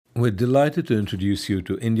We're delighted to introduce you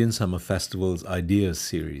to Indian Summer Festival's Ideas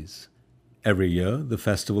series. Every year, the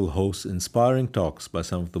festival hosts inspiring talks by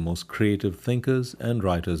some of the most creative thinkers and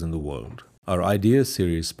writers in the world. Our Ideas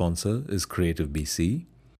series sponsor is Creative BC.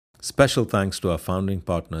 Special thanks to our founding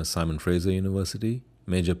partners Simon Fraser University,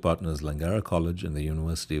 major partners Langara College and the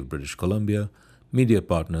University of British Columbia, media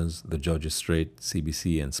partners the Georgia Strait,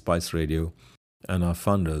 CBC and Spice Radio, and our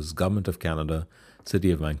funders Government of Canada,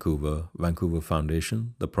 City of Vancouver, Vancouver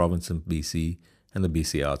Foundation, the Province of BC, and the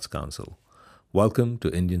BC Arts Council. Welcome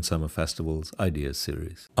to Indian Summer Festival's Ideas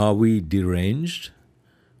series. Are we deranged?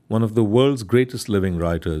 One of the world's greatest living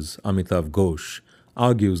writers, Amitav Ghosh,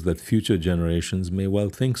 argues that future generations may well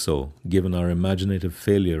think so, given our imaginative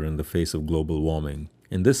failure in the face of global warming.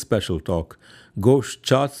 In this special talk, Ghosh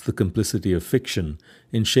charts the complicity of fiction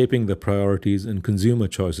in shaping the priorities and consumer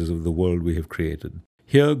choices of the world we have created.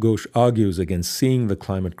 Here, Ghosh argues against seeing the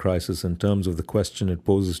climate crisis in terms of the question it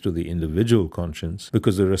poses to the individual conscience,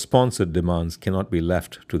 because the response it demands cannot be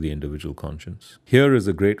left to the individual conscience. Here is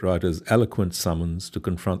a great writer's eloquent summons to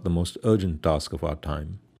confront the most urgent task of our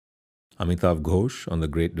time. Amitav Ghosh on the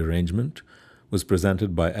Great Derangement was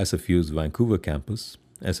presented by SFU's Vancouver campus,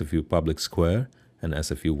 SFU Public Square, and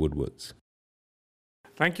SFU Woodwards.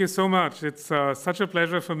 Thank you so much. It's such a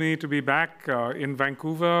pleasure for me to be back in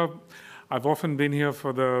Vancouver. I've often been here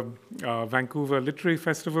for the Vancouver Literary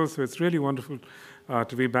Festival, so it's really wonderful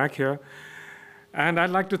to be back here. And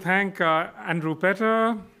I'd like to thank Andrew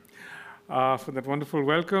Petter for that wonderful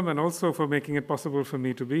welcome and also for making it possible for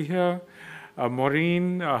me to be here,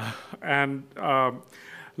 Maureen and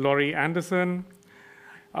Laurie Anderson,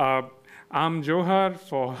 Am Johar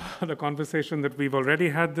for the conversation that we've already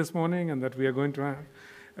had this morning and that we are going to have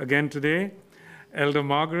again today, Elder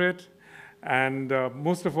Margaret, and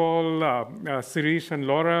most of all, Sirish and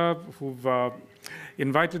Laura, who've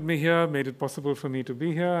invited me here, made it possible for me to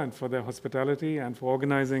be here, and for their hospitality and for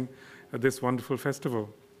organizing this wonderful festival.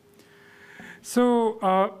 So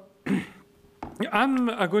I'm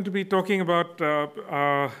going to be talking about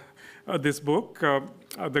this book,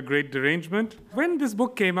 The Great Derangement. When this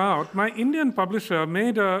book came out, my Indian publisher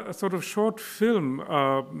made a sort of short film,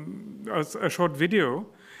 a short video,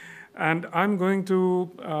 and I'm going to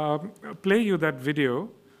play you that video.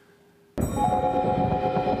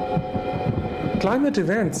 Climate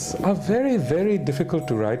events are very, very difficult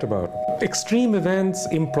to write about. Extreme events,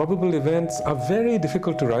 improbable events are very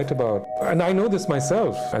difficult to write about. And I know this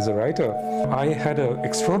myself as a writer. I had an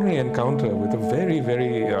extraordinary encounter with a very,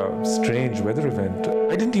 very strange weather event.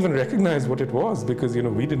 I didn't even recognize what it was because,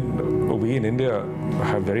 we in India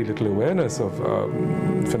have very little awareness of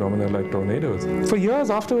phenomena like tornadoes. For years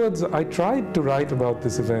afterwards, I tried to write about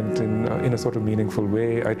this event in a sort of meaningful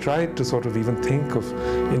way. I tried to sort of even think of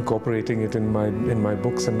incorporating it in my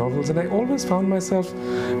books and novels, and I always found myself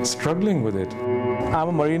struggling with it. I'm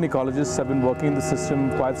a marine ecologist. I've been working in the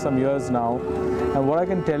system quite some years now. And what I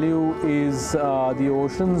can tell you is the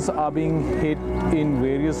oceans are being hit in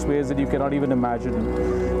various ways that you cannot even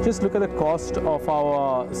imagine. Just look at the cost of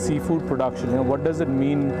our seafood production. What does it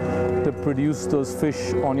mean to produce those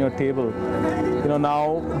fish on your table?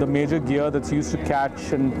 Now the major gear that's used to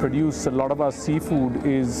catch and produce a lot of our seafood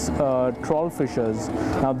is trawl fishers.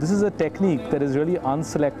 Now this is a technique that is really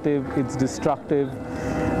unselective, it's destructive.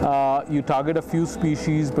 You target a few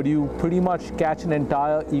species, but you pretty much catch an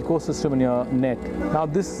entire ecosystem in your net. Now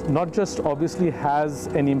this not just obviously has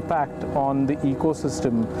an impact on the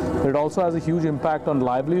ecosystem, but it also has a huge impact on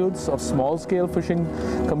livelihoods of small-scale fishing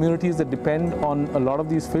communities that depend on a lot of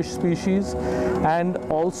these fish species, and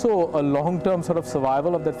also a long-term sort of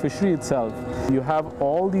survival of that fishery itself. You have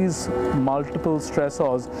all these multiple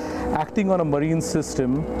stressors acting on a marine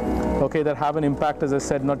system, that have an impact, as I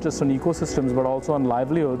said, not just on ecosystems, but also on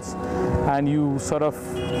livelihoods. And you sort of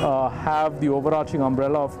have the overarching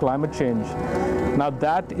umbrella of climate change. Now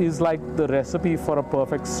that is like the recipe for a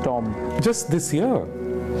perfect storm. Just this year,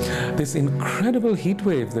 this incredible heat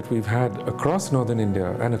wave that we've had across northern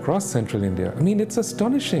India and across central India, it's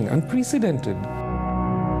astonishing, unprecedented.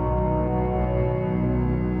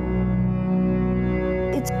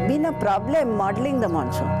 It's been a problem modeling the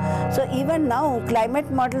monsoon. So even now,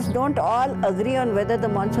 climate models don't all agree on whether the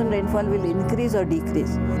monsoon rainfall will increase or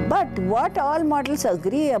decrease. But what all models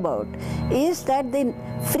agree about is that the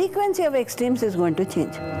frequency of extremes is going to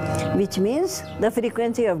change, which means the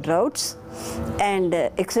frequency of droughts and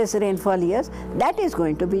excess rainfall years, that is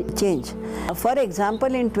going to be changed. For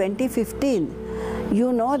example, in 2015,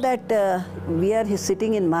 you know that we are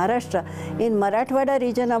sitting in Maharashtra. In Marathwada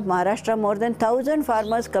region of Maharashtra, more than 1,000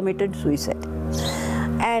 farmers committed suicide.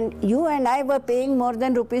 And you and I were paying more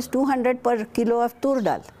than rupees 200 per kilo of tur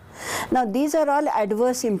dal. Now these are all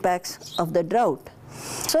adverse impacts of the drought.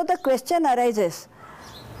 So the question arises,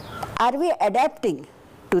 are we adapting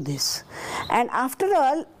to this? And after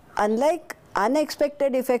all, unlike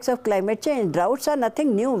unexpected effects of climate change, droughts are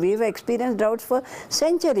nothing new. We've experienced droughts for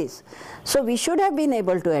centuries. So we should have been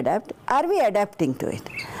able to adapt. Are we adapting to it?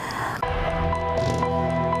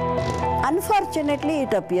 Unfortunately,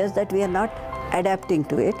 it appears that we are not adapting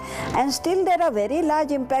to it, and still there are very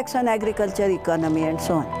large impacts on agriculture, economy, and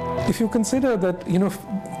so on. If you consider that,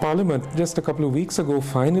 Parliament just a couple of weeks ago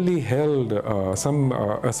finally held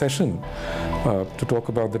a session to talk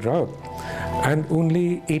about the drought, and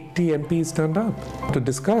only 80 MPs turned up to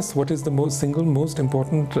discuss what is the single most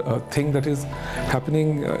important thing that is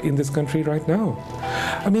happening in this country right now.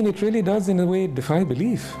 I mean, it really does, in a way, defy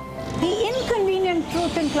belief. The inconvenient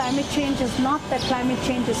truth in climate change is not that climate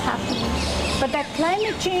change is happening, but that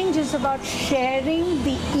climate change is about sharing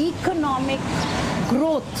the economic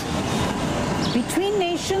growth between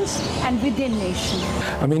nations and within nations.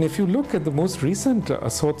 I mean, if you look at the most recent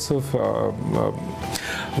sorts of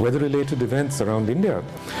weather-related events around India,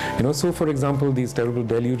 so for example, these terrible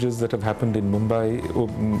deluges that have happened in Mumbai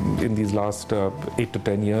in these last 8 to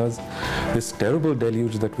 10 years, this terrible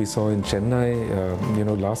deluge that we saw in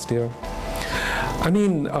Chennai, last year. I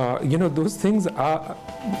mean, those things are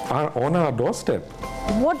on our doorstep.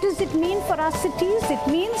 What does it mean for our cities? It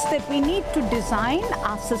means that we need to design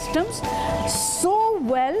our systems so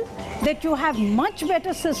well that you have much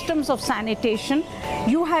better systems of sanitation.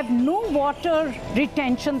 You have no water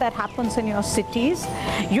retention that happens in your cities.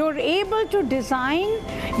 You're able to design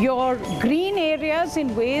your green areas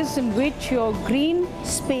in ways in which your green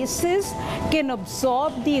spaces can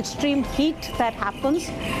absorb the extreme heat that happens.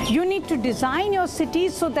 You need to design your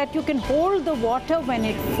cities so that you can hold the water when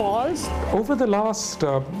it falls. Over the last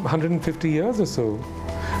 150 years or so,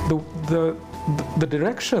 the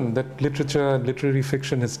direction that literature and literary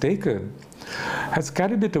fiction has taken has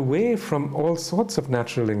carried it away from all sorts of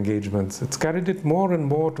natural engagements. It's carried it more and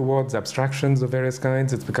more towards abstractions of various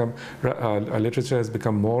kinds. It's become, literature has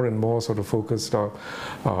become more and more sort of focused on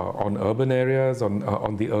urban areas,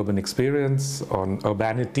 on the urban experience, on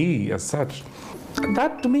urbanity as such.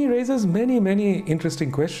 That to me raises many, many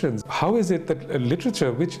interesting questions. How is it that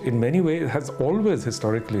literature, which in many ways has always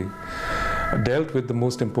historically dealt with the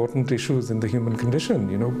most important issues in the human condition,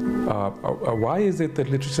 why is it that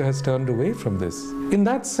literature has turned away from this? In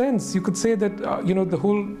that sense, you could say that the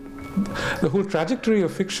whole trajectory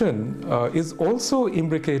of fiction is also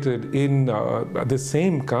imbricated in the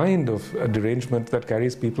same kind of derangement that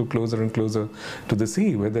carries people closer and closer to the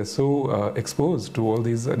sea, where they're so exposed to all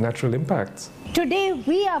these natural impacts. Today,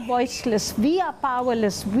 we are voiceless, we are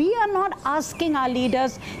powerless. We are not asking our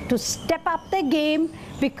leaders to step up their game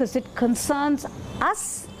because it concerns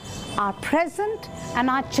us, our present, and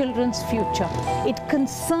our children's future. It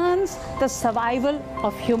concerns the survival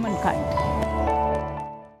of humankind.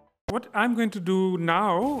 What I'm going to do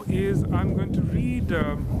now is I'm going to read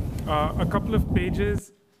a couple of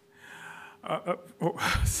pages.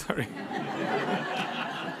 Sorry.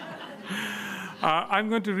 I'm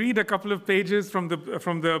going to read a couple of pages from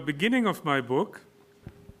the beginning of my book.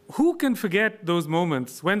 Who can forget those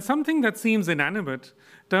moments when something that seems inanimate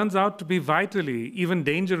turns out to be vitally, even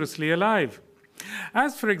dangerously alive?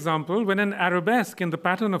 As, for example, when an arabesque in the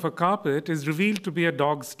pattern of a carpet is revealed to be a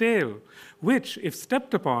dog's tail, which, if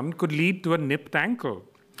stepped upon, could lead to a nipped ankle.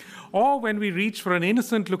 Or when we reach for an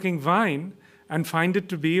innocent-looking vine and find it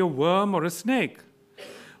to be a worm or a snake.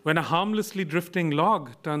 When a harmlessly drifting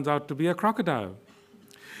log turns out to be a crocodile.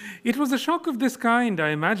 It was a shock of this kind, I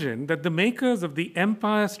imagine, that the makers of The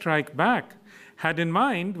Empire Strikes Back had in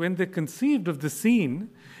mind when they conceived of the scene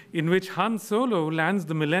in which Han Solo lands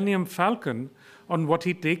the Millennium Falcon on what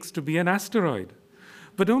he takes to be an asteroid,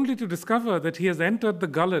 but only to discover that he has entered the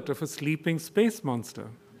gullet of a sleeping space monster.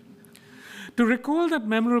 To recall that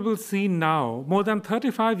memorable scene now, more than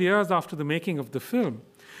 35 years after the making of the film,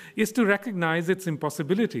 is to recognize its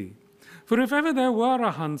impossibility. For if ever there were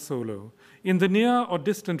a Han Solo in the near or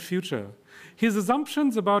distant future, his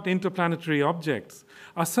assumptions about interplanetary objects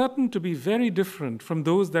are certain to be very different from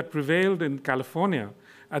those that prevailed in California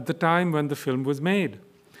at the time when the film was made.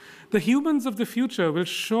 The humans of the future will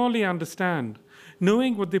surely understand,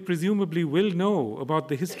 knowing what they presumably will know about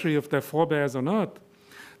the history of their forebears on Earth,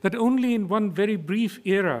 that only in one very brief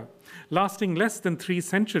era, lasting less than 3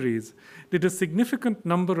 centuries, did a significant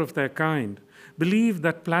number of their kind believe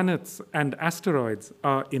that planets and asteroids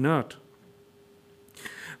are inert.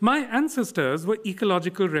 My ancestors were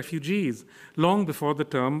ecological refugees long before the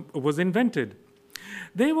term was invented.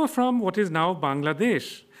 They were from what is now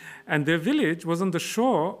Bangladesh, and their village was on the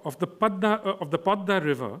shore of the Podda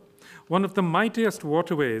River one of the mightiest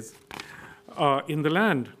waterways in the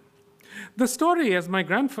land. The story, as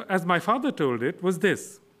my father told it, was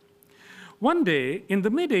this. One day, in the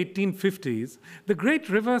mid-1850s, the great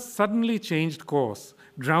river suddenly changed course,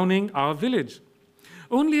 drowning our village.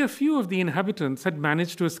 Only a few of the inhabitants had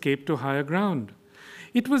managed to escape to higher ground.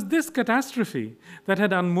 It was this catastrophe that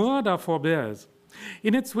had unmoored our forebears.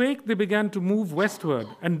 In its wake, they began to move westward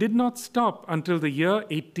and did not stop until the year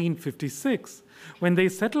 1856, when they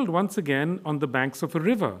settled once again on the banks of a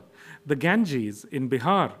river, the Ganges in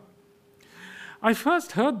Bihar. I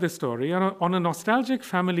first heard this story on a nostalgic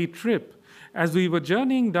family trip as we were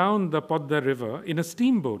journeying down the Podda River in a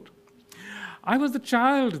steamboat. I was a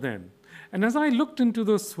child then, and as I looked into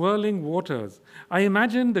those swirling waters, I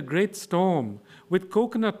imagined a great storm with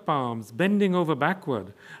coconut palms bending over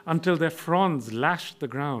backward until their fronds lashed the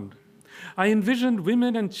ground. I envisioned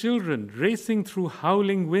women and children racing through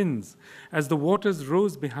howling winds as the waters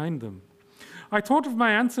rose behind them. I thought of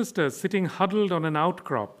my ancestors sitting huddled on an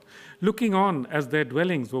outcrop, looking on as their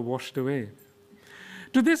dwellings were washed away.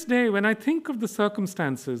 To this day, when I think of the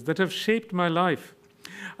circumstances that have shaped my life,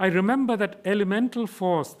 I remember that elemental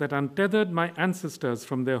force that untethered my ancestors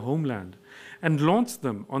from their homeland and launched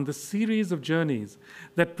them on the series of journeys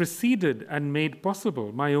that preceded and made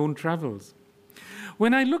possible my own travels.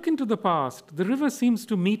 When I look into the past, the river seems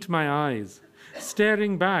to meet my eyes,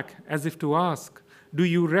 staring back as if to ask, "Do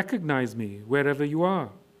you recognize me wherever you are?"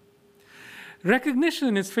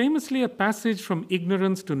 Recognition is famously a passage from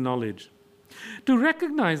ignorance to knowledge. To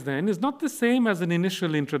recognize, then, is not the same as an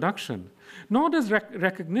initial introduction, nor does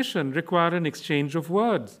recognition require an exchange of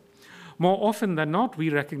words. More often than not, we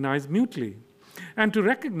recognize mutely. And to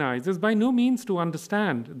recognize is by no means to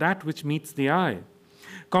understand that which meets the eye.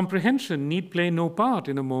 Comprehension need play no part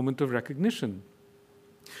in a moment of recognition.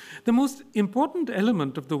 The most important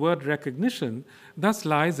element of the word recognition thus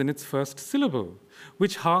lies in its first syllable,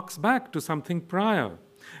 which harks back to something prior,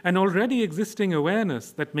 an already existing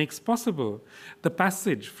awareness that makes possible the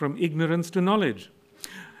passage from ignorance to knowledge.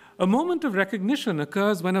 A moment of recognition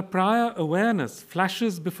occurs when a prior awareness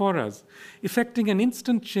flashes before us, effecting an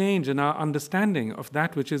instant change in our understanding of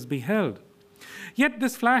that which is beheld. Yet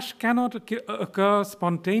this flash cannot occur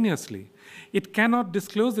spontaneously. It cannot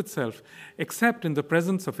disclose itself except in the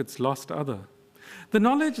presence of its lost other. The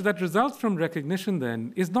knowledge that results from recognition,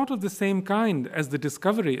 then, is not of the same kind as the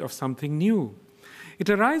discovery of something new. It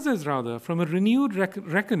arises, rather, from a renewed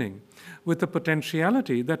reckoning with the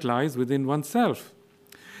potentiality that lies within oneself.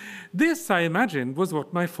 This, I imagine, was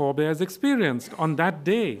what my forebears experienced on that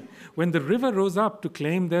day when the river rose up to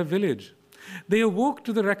claim their village. They awoke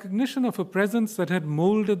to the recognition of a presence that had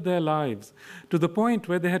molded their lives to the point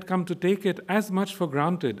where they had come to take it as much for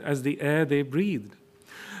granted as the air they breathed.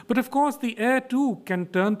 But of course, the air too can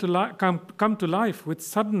come to life with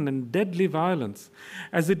sudden and deadly violence,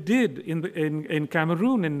 as it did in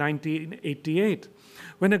Cameroon in 1988,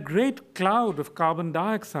 when a great cloud of carbon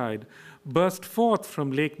dioxide burst forth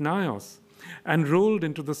from Lake Nyos and rolled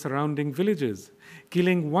into the surrounding villages,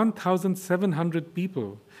 killing 1,700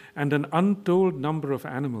 people and an untold number of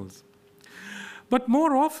animals. But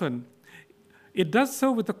more often, it does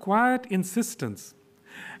so with a quiet insistence,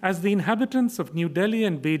 as the inhabitants of New Delhi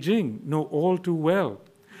and Beijing know all too well,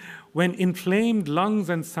 when inflamed lungs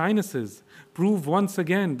and sinuses prove once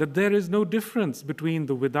again that there is no difference between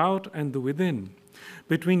the without and the within,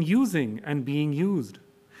 between using and being used.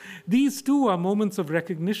 These too are moments of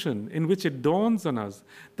recognition in which it dawns on us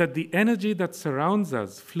that the energy that surrounds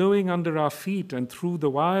us, flowing under our feet and through the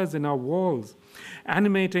wires in our walls,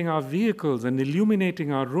 animating our vehicles and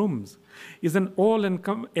illuminating our rooms, is an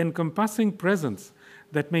all-encompassing presence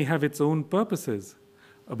that may have its own purposes,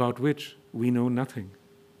 about which we know nothing.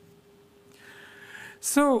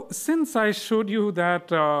 So, since I showed you that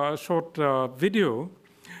short video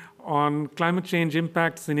on climate change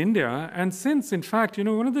impacts in India, and since, in fact,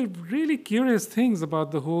 one of the really curious things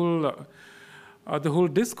about the whole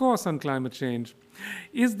discourse on climate change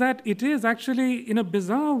is that it is actually, in a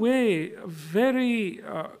bizarre way, very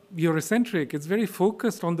Eurocentric. It's very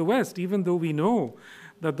focused on the West, even though we know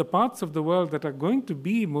that the parts of the world that are going to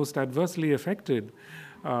be most adversely affected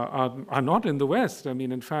are not in the West. I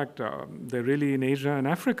mean, in fact, they're really in Asia and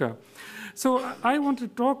Africa. So I want to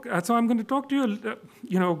talk, so I'm going to talk to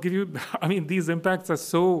you, give you, I mean, these impacts are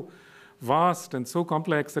so vast and so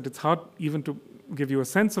complex that it's hard even to give you a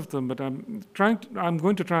sense of them, but I'm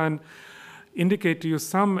going to try and indicate to you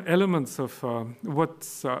some elements of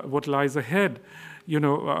what lies ahead,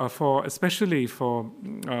 especially for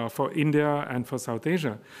India and for South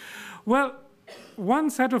Asia. Well, one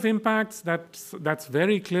set of impacts that's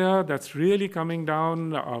very clear, that's really coming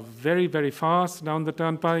down very, very fast down the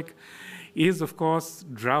turnpike, is, of course,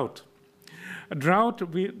 drought. Drought,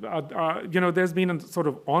 there's been a sort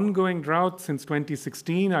of ongoing drought since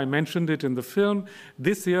 2016. I mentioned it in the film.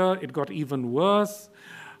 This year, it got even worse.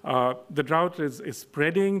 The drought is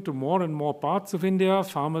spreading to more and more parts of India.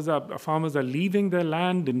 Farmers are leaving their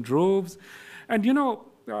land in droves. And,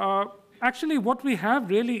 actually, what we have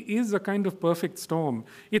really is a kind of perfect storm.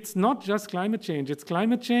 It's not just climate change. It's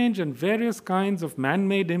climate change and various kinds of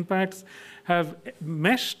man-made impacts have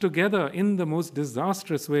meshed together in the most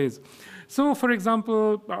disastrous ways. So, for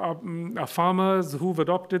example, farmers who've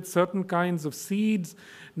adopted certain kinds of seeds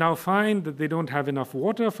now find that they don't have enough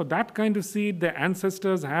water for that kind of seed. Their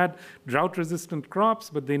ancestors had drought-resistant crops,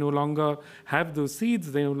 but they no longer have those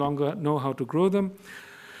seeds. They no longer know how to grow them.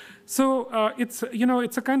 So it's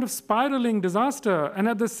a kind of spiraling disaster. And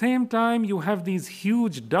at the same time, you have these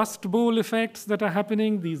huge dust bowl effects that are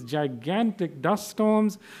happening, these gigantic dust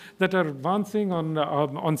storms that are advancing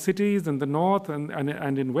on cities in the north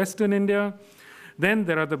and in western India. Then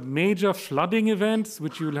there are the major flooding events,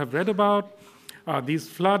 which you'll have read about. These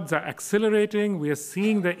floods are accelerating. We are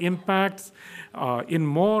seeing the impacts in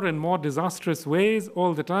more and more disastrous ways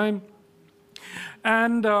all the time.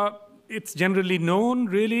 And it's generally known,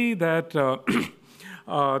 really, that the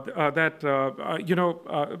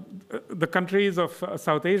countries of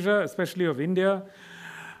South Asia, especially of India,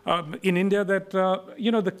 in India, that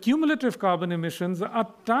the cumulative carbon emissions are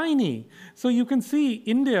tiny. So you can see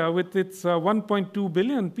India, with its 1.2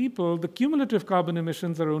 billion people, the cumulative carbon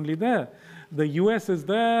emissions are only there. The US is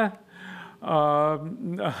there.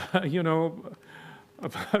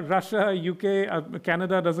 Russia, UK,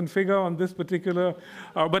 Canada doesn't figure on this particular,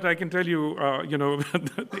 but I can tell you,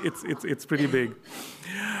 it's pretty big.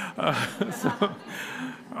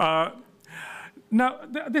 Now,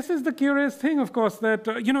 this is the curious thing, of course, that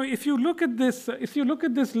if you look at this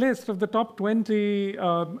list of the top 20,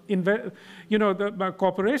 the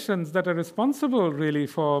corporations that are responsible really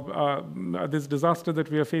for this disaster that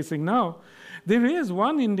we are facing now, there is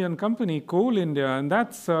one Indian company, Coal India, and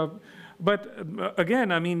that's. But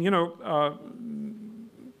again, I mean,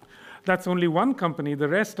 that's only one company. The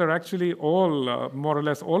rest are actually all, more or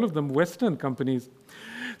less, all of them Western companies.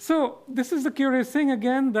 So this is the curious thing,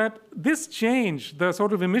 again, that this change, the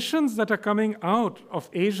sort of emissions that are coming out of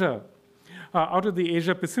Asia, out of the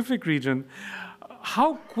Asia-Pacific region,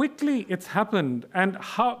 how quickly it's happened and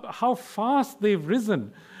how fast they've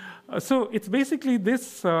risen. So it's basically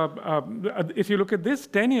this, if you look at this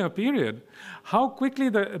 10-year period, how quickly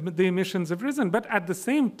the emissions have risen. But at the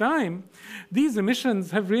same time, these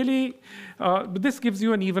emissions have really, this gives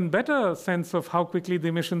you an even better sense of how quickly the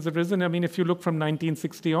emissions have risen. I mean, if you look from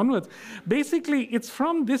 1960 onwards, basically it's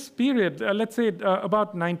from this period, let's say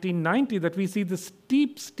about 1990, that we see the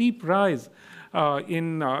steep rise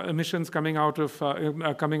in emissions coming out of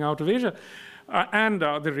Asia. And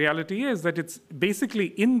the reality is that it's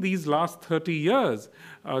basically in these last 30 years,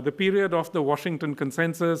 the period of the Washington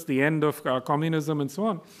Consensus, the end of communism, and so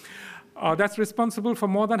on, that's responsible for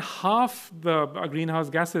more than half the greenhouse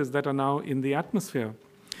gases that are now in the atmosphere.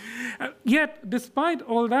 Yet, despite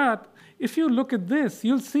all that, if you look at this,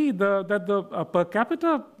 you'll see that the per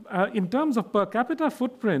capita, in terms of per capita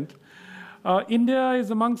footprint, India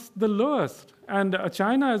is amongst the lowest, and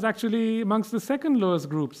China is actually amongst the second lowest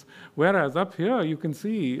groups. Whereas up here, you can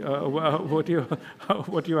see what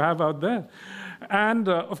you have out there. And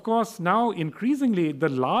of course, now increasingly, the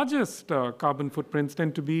largest carbon footprints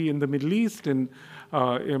tend to be in the Middle East, in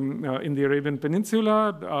the Arabian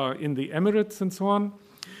Peninsula, in the Emirates, and so on.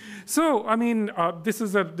 So, I mean, this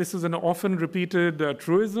is an often repeated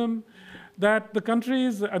truism, that the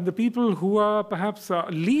countries and the people who are perhaps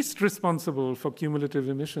least responsible for cumulative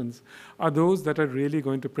emissions are those that are really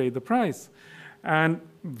going to pay the price. And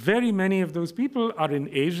very many of those people are in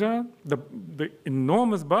Asia. The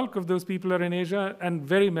enormous bulk of those people are in Asia, and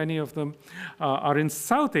very many of them are in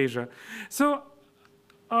South Asia. So,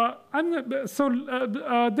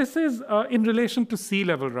 this is in relation to sea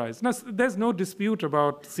level rise. Now, there's no dispute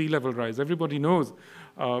about sea level rise. Everybody knows.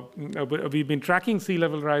 We've been tracking sea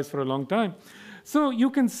level rise for a long time. So you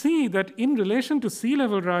can see that in relation to sea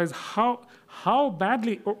level rise, how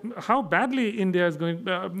badly India is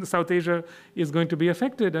going, South Asia is going to be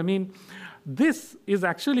affected. I mean, this is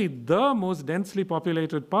actually the most densely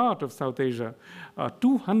populated part of South Asia.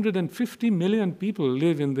 250 million people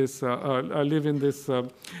live in this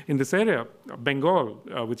area. Bengal,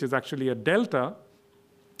 which is actually a delta.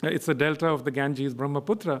 It's a delta of the Ganges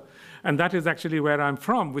Brahmaputra. And that is actually where I'm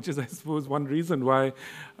from, which is, I suppose, one reason why,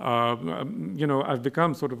 I've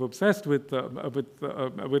become sort of obsessed with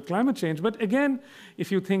climate change. But again,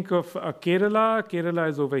 if you think of Kerala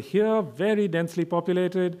is over here, very densely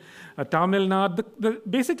populated. Tamil Nadu,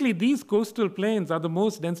 basically these coastal plains are the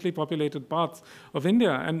most densely populated parts of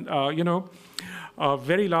India. And,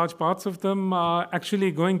 very large parts of them are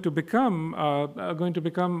actually going to become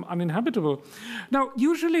uninhabitable. Now,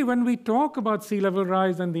 usually when we talk about sea level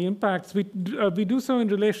rise and the impacts, we do so in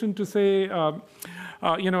relation to, say,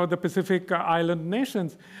 the Pacific island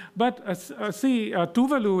nations. But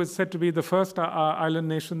Tuvalu is said to be the first island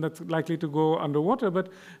nation that's likely to go underwater. But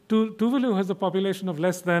Tuvalu has a population of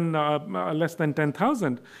less than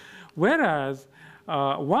 10,000, whereas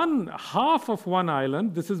half of one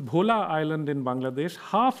island, this is Bhola Island in Bangladesh,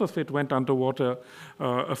 half of it went underwater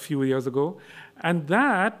a few years ago, and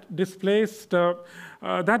that displaced over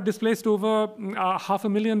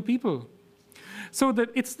 500,000 people. So that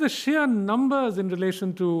it's the sheer numbers in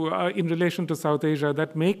relation to South Asia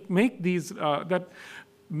that make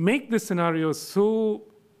this scenario so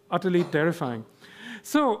utterly terrifying.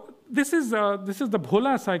 So this is the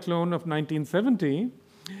Bhola cyclone of 1970.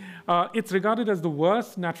 It's regarded as the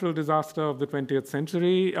worst natural disaster of the 20th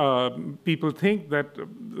century. People think that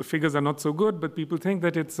the figures are not so good, but people think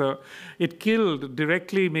that it killed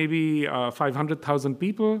directly maybe 500,000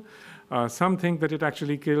 people. Some think that it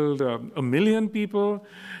actually killed 1 million people.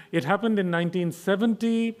 It happened in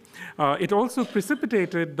 1970. It also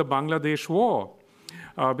precipitated the Bangladesh War.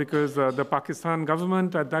 Because the Pakistan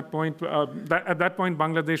government at that point,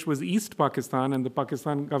 Bangladesh was East Pakistan, and the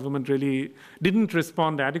Pakistan government really didn't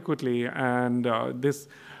respond adequately, and this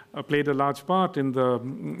played a large part in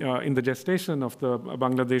the gestation of the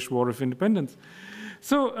Bangladesh War of Independence.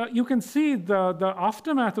 So you can see the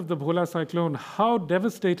aftermath of the Bhola cyclone, how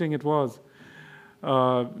devastating it was.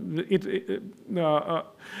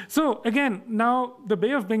 So again, now the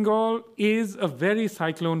Bay of Bengal is a very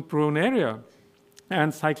cyclone-prone area.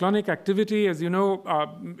 And cyclonic activity, as you know,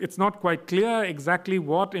 it's not quite clear exactly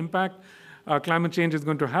what impact climate change is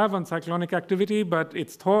going to have on cyclonic activity, but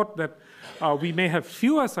it's thought that we may have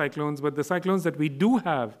fewer cyclones, but the cyclones that we do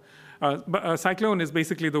have, cyclone is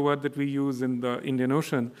basically the word that we use in the Indian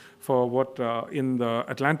Ocean for what in the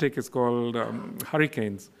Atlantic is called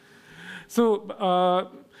hurricanes. So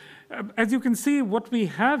as you can see, what we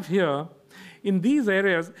have here, in these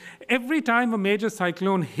areas, every time a major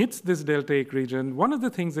cyclone hits this deltaic region, one of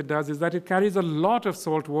the things it does is that it carries a lot of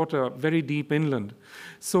salt water very deep inland.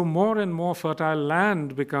 So more and more fertile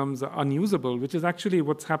land becomes unusable, which is actually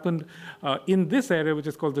what's happened in this area, which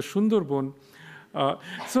is called the Sundarban.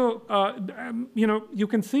 You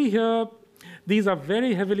can see here, these are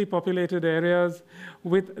very heavily populated areas.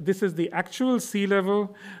 This is the actual sea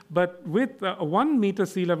level, but with a 1 meter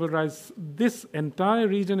sea level rise, this entire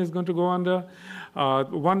region is going to go under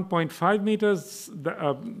 1.5 meters.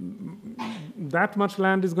 That much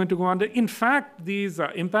land is going to go under. In fact, these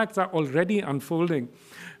impacts are already unfolding.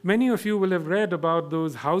 Many of you will have read about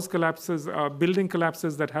those house collapses, building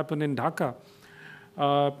collapses that happen in Dhaka.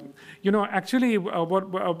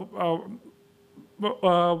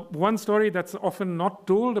 One story that's often not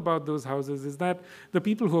told about those houses is that the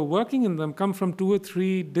people who are working in them come from 2 or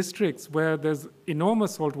 3 districts where there's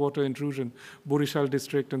enormous saltwater intrusion, Borishal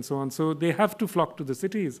district and so on. So they have to flock to the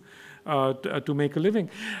cities to make a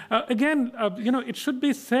living. It should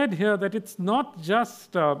be said here that it's not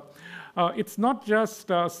just a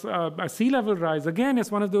sea level rise. Again,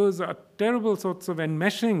 it's one of those terrible sorts of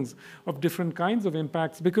enmeshings of different kinds of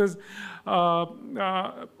impacts, because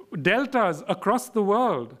deltas across the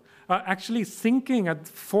world are actually sinking at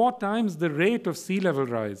 4 times the rate of sea level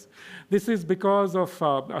rise. This is because of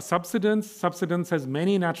subsidence. Subsidence has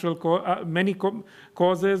many natural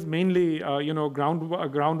causes, mainly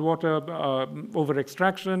groundwater over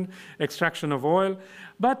extraction of oil.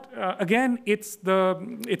 But again, it's the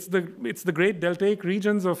great deltaic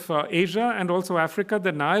regions of Asia and also Africa.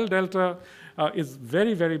 The Nile Delta is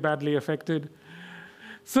very, very badly affected.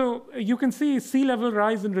 So you can see sea level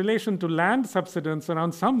rise in relation to land subsidence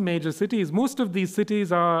around some major cities. Most of these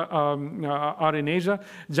cities are in Asia.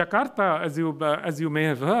 Jakarta, as you may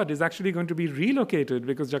have heard, is actually going to be relocated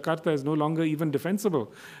because Jakarta is no longer even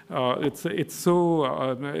defensible. It's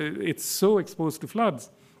so exposed to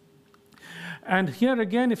floods. And here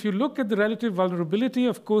again, if you look at the relative vulnerability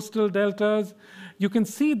of coastal deltas, you can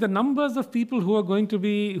see the numbers of people who are going to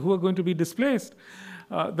be displaced.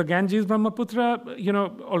 The Ganges Brahmaputra,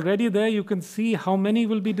 already there you can see how many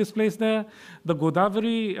will be displaced there. The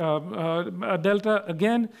Godavari Delta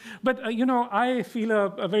again. But, I feel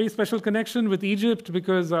a very special connection with Egypt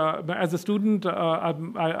because as a student,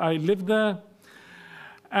 I lived there.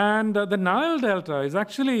 And the Nile Delta is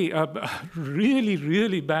actually really,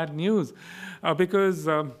 really bad news because,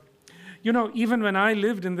 even when I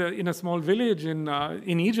lived in a small village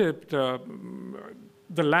in Egypt,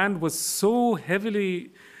 the land was so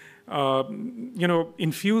heavily,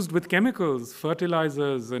 infused with chemicals,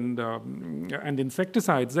 fertilizers, and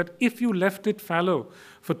insecticides that if you left it fallow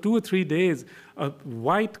for 2 or 3 days, a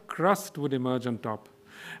white crust would emerge on top.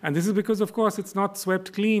 And this is because, of course, it's not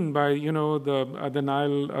swept clean by,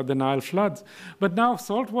 the Nile floods. But now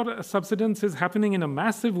saltwater subsidence is happening in a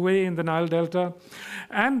massive way in the Nile Delta,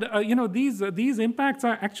 and these impacts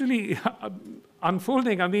are actually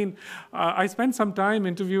unfolding. I mean, I spent some time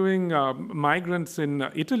interviewing migrants in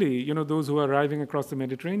Italy, those who are arriving across the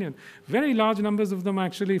Mediterranean. Very large numbers of them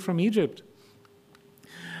actually from Egypt.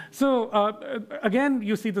 So again,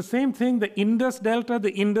 you see the same thing, the Indus Delta.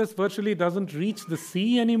 The Indus virtually doesn't reach the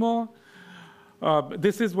sea anymore.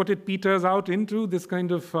 This is what it peters out into, this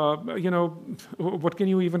kind of, what can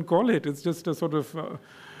you even call it? It's just a sort of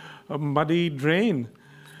a muddy drain.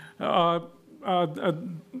 That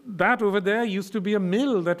over there used to be a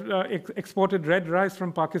mill that exported red rice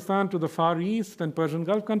from Pakistan to the Far East and Persian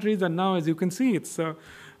Gulf countries, and now, as you can see, it's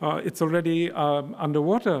already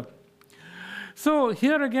underwater. So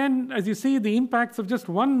here again, as you see, the impacts of just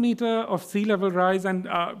 1 meter of sea level rise, and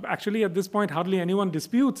actually at this point, hardly anyone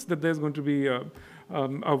disputes that there's going to be a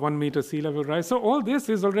 1 meter sea level rise. So all this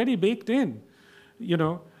is already baked in,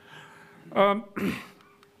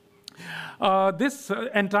 This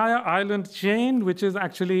entire island chain, which is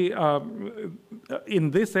actually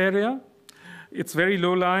in this area, it's very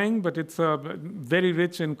low-lying, but it's very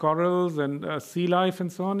rich in corals and sea life and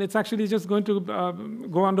so on. It's actually just going to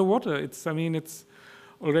go underwater. It's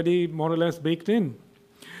already more or less baked in.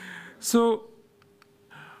 So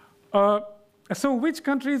which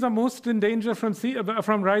countries are most in danger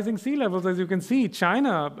from rising sea levels? As you can see,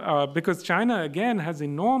 China, because China, again, has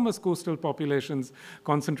enormous coastal populations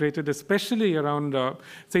concentrated, especially around,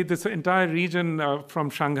 say, this entire region from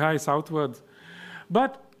Shanghai southwards.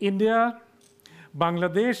 But India,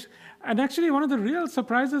 Bangladesh, and actually one of the real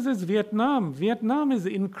surprises is Vietnam. Vietnam is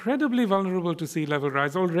incredibly vulnerable to sea level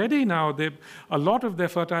rise. Already now, a lot of their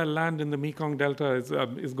fertile land in the Mekong Delta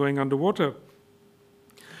is going underwater.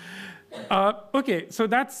 Okay, so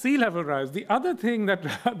that's sea level rise. The other thing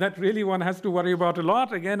that really one has to worry about a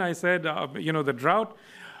lot, again, I said, the drought,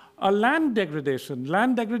 land degradation.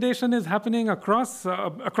 Land degradation is happening across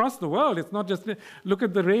the world. It's not just, look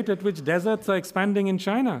at the rate at which deserts are expanding in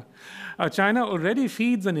China. China already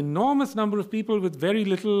feeds an enormous number of people with very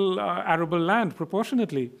little arable land,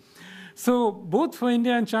 proportionately. So both for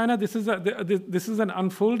India and China, this is an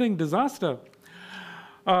unfolding disaster.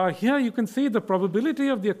 Here you can see the probability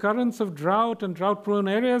of the occurrence of drought and drought-prone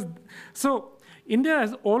areas. So India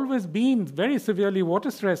has always been very severely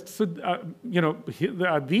water-stressed. So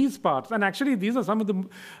these parts, and actually these are some of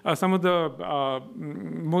the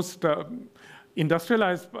most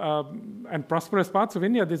industrialized and prosperous parts of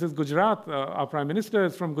India. This is Gujarat. Our Prime Minister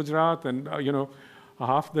is from Gujarat, and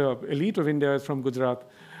half the elite of India is from Gujarat.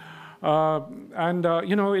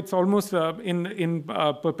 It's almost in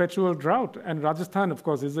perpetual drought. And Rajasthan, of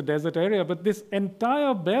course, is a desert area. But this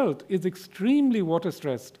entire belt is extremely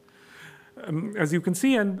water-stressed, as you can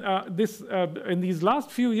see. And in these last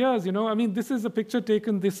few years, this is a picture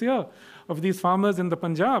taken this year of these farmers in the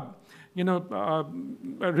Punjab.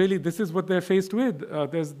 Really, this is what they're faced with.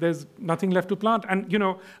 There's nothing left to plant. And,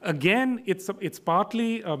 again, it's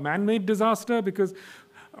partly a man-made disaster because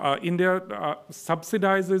India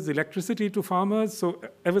subsidizes electricity to farmers. So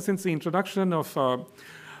ever since the introduction of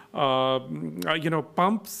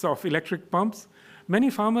pumps, of electric pumps, many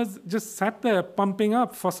farmers just sat there pumping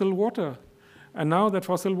up fossil water, and now that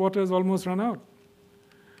fossil water is almost run out.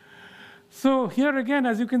 So here again,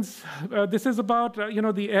 as you can, this is about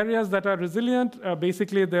the areas that are resilient.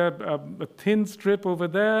 Basically, there's a thin strip over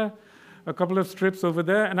there, a couple of strips over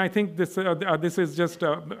there, and I think this is just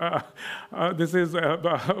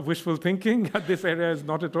wishful thinking. This area is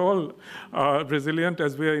not at all resilient,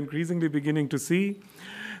 as we are increasingly beginning to see.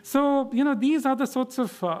 So these are the sorts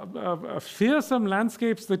of fearsome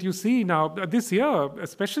landscapes that you see now this year,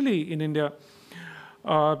 especially in India.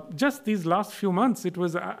 Just these last few months, it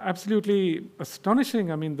was absolutely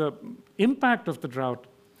astonishing. I mean, the impact of the drought.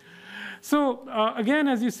 So again,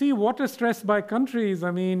 as you see, water stress by countries,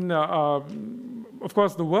 I mean, of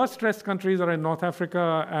course, the worst stressed countries are in North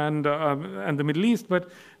Africa and the Middle East.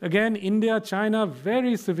 But again, India, China,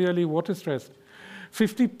 very severely water stressed.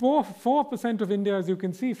 54% of India, as you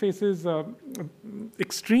can see, faces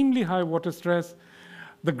extremely high water stress.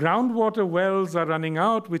 The groundwater wells are running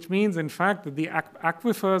out, which means, in fact, that the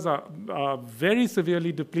aquifers are very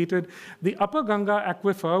severely depleted. The Upper Ganga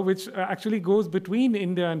aquifer, which actually goes between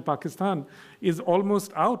India and Pakistan, is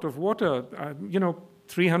almost out of water.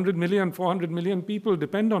 300 million, 400 million people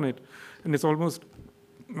depend on it, and it's almost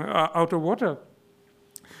out of water.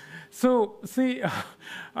 So, see,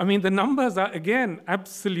 I mean, the numbers are, again,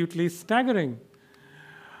 absolutely staggering.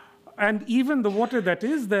 And even the water that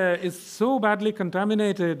is there is so badly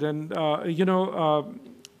contaminated. And,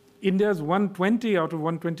 India's 120 out of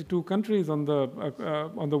 122 countries on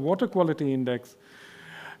the water quality index.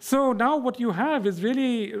 So now what you have is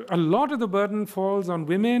really a lot of the burden falls on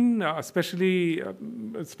women, especially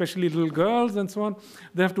little girls and so on.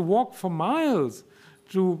 They have to walk for miles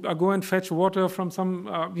to go and fetch water from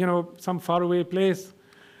some faraway place.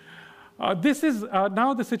 This is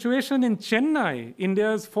now the situation in Chennai,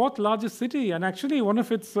 India's 4th largest city, and actually one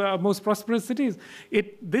of its most prosperous cities.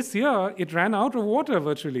 This year, it ran out of water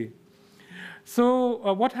virtually.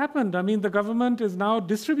 So what happened? I mean, the government is now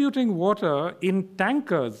distributing water in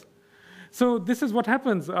tankers. So this is what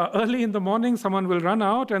happens. Early in the morning, someone will run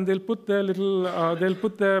out and they'll put their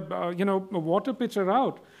water pitcher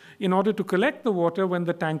out in order to collect the water when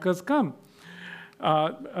the tankers come.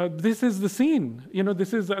 This is the scene.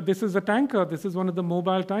 This is a tanker. This is one of the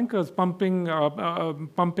mobile tankers pumping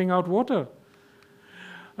out water.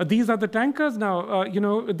 These are the tankers now.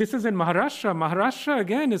 This is in Maharashtra. Maharashtra,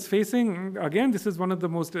 again, is facing, this is one of the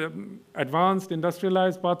most advanced,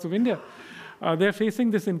 industrialized parts of India. They're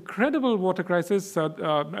facing this incredible water crisis.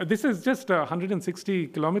 This is just 160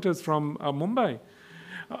 kilometers from Mumbai.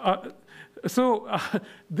 So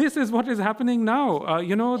this is what is happening now.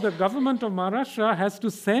 The government of Maharashtra has to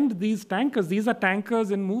send these tankers. These are tankers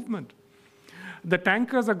in movement. The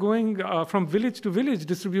tankers are going from village to village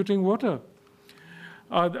distributing water.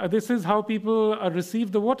 This is how people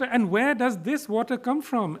receive the water. And where does this water come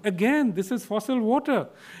from? Again, this is fossil water.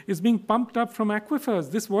 It's being pumped up from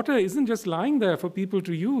aquifers. This water isn't just lying there for people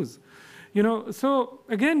to use. So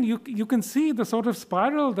again, you can see the sort of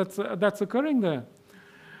spiral that's occurring there.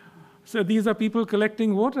 So these are people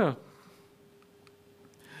collecting water.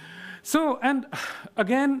 So, and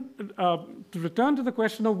again, to return to the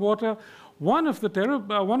question of water, one of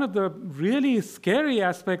the really scary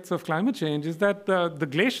aspects of climate change is that the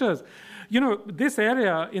glaciers, this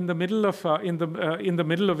area in the middle of in the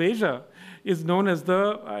middle of Asia is known as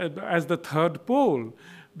the third pole,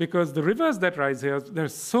 because the rivers that rise here,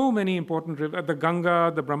 there's so many important rivers: the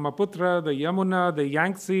Ganga, the Brahmaputra, the Yamuna, the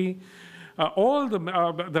Yangtze. All the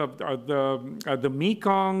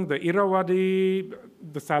Mekong, the Irrawaddy,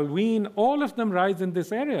 the Salween, all of them rise in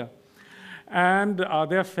this area, and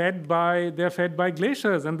they're fed by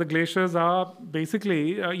glaciers, and the glaciers are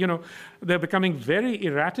basically, they're becoming very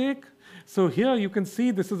erratic. So here you can see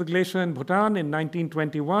this is a glacier in Bhutan in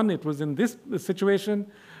 1921. It was in this situation.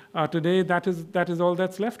 Today, that is all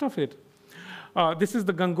that's left of it. This is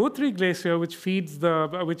the Gangotri Glacier, which feeds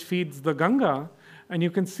the Ganga. And you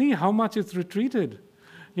can see how much it's retreated.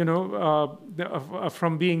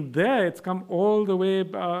 From being there, it's come all the way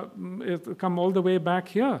back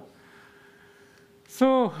here.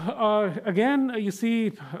 So again, you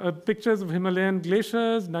see pictures of Himalayan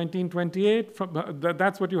glaciers, 1928.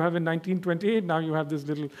 That's what you have in 1928. Now you have this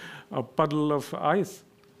little puddle of ice.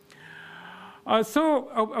 So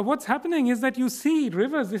what's happening is that you see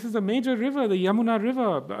rivers. This is a major river, the Yamuna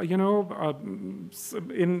River.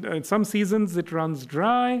 In some seasons it runs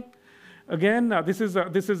dry. Again, this is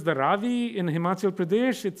the Ravi in Himachal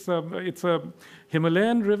Pradesh. It's a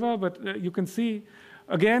Himalayan river, but you can see,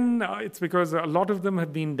 again, it's because a lot of them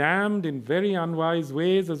have been dammed in very unwise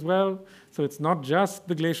ways as well. So it's not just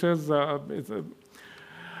the glaciers. And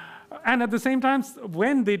at the same time,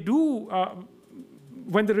 when the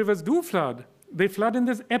rivers do flood, they flood in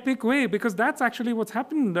this epic way, because that's actually what's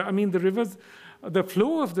happened. I mean, the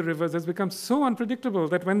flow of the rivers has become so unpredictable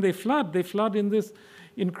that when they flood in this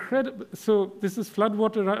incredible. So this is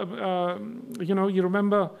floodwater. You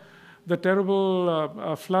remember the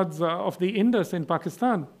terrible floods of the Indus in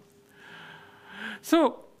Pakistan.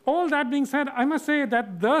 So all that being said, I must say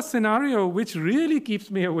that the scenario which really keeps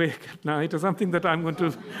me awake at night is something that I'm going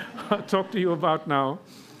to talk to you about now.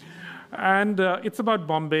 And it's about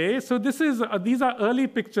Bombay. So these are early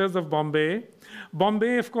pictures of Bombay.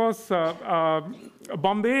 Bombay, of course,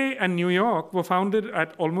 Bombay and New York were founded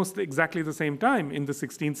at almost exactly the same time in the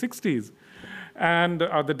 1660s. And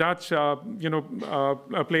the Dutch,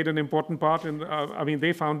 played an important part in,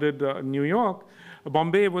 they founded New York.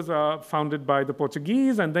 Bombay was founded by the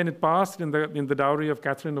Portuguese, and then it passed in the dowry of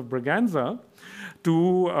Catherine of Braganza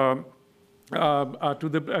to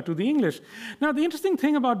the English. Now, the interesting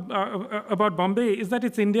thing about Bombay is that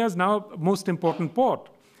it's India's now most important port.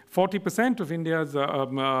 40% of India's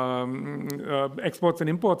exports and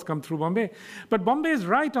imports come through Bombay. But Bombay is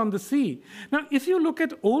right on the sea. Now, if you look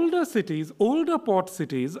at older cities, older port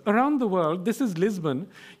cities around the world, this is Lisbon,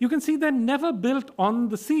 you can see they're never built on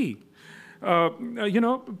the sea.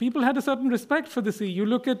 People had a certain respect for the sea. You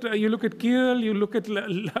look at Kiel, you look at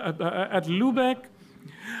Lubeck.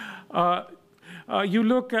 You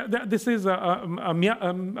look at this is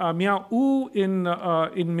Mya U in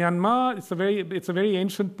Myanmar. It's a very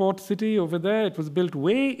ancient port city over there. It was built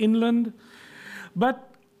way inland,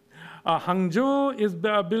 but Hangzhou is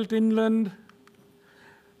built inland.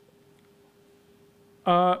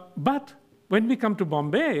 But when we come to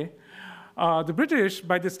Bombay, the British,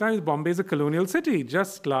 by this time, Bombay is a colonial city,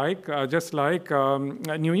 just like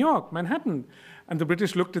New York, Manhattan. And the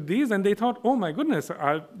British looked at these and they thought, oh my goodness,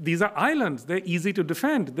 these are islands. They're easy to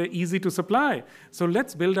defend. They're easy to supply. So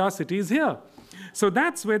let's build our cities here. So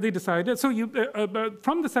that's where they decided. So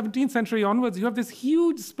from the 17th century onwards, you have this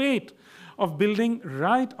huge spate of building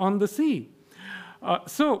right on the sea.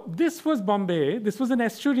 So this was Bombay. This was an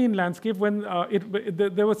estuarine landscape when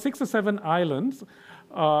there were 6 or 7 islands.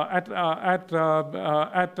 At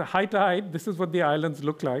high tide, this is what the islands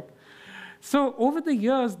look like. So over the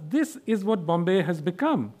years, this is what Bombay has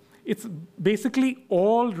become. It's basically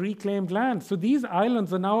all reclaimed land. So these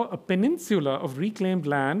islands are now a peninsula of reclaimed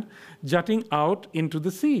land jutting out into the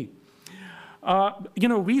sea.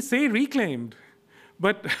 We say reclaimed,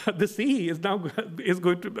 but the sea is going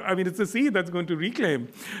to, it's the sea that's going to reclaim,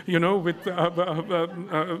 with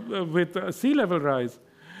sea level rise.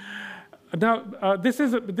 Now, this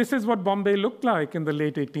is what Bombay looked like in the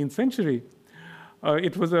late 18th century.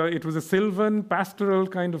 It was a sylvan, pastoral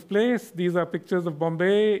kind of place. These are pictures of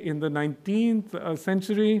Bombay in the 19th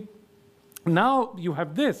century. Now you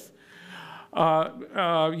have this.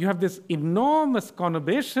 You have this enormous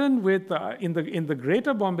conurbation with, in the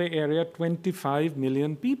greater Bombay area, 25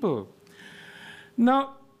 million people.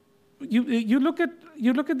 Now, you look at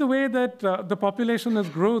the way that the population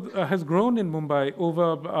has grown in Mumbai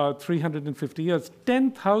over 350 years,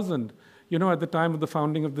 10,000. At the time of the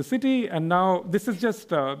founding of the city, and now this is just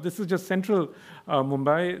central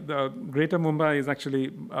Mumbai. The greater Mumbai is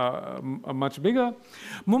actually much bigger.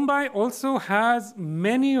 Mumbai also has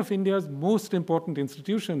many of India's most important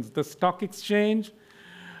institutions, the stock exchange.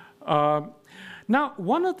 Now,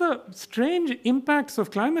 one of the strange impacts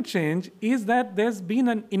of climate change is that there's been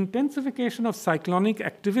an intensification of cyclonic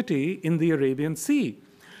activity in the Arabian Sea.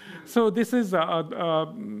 So this is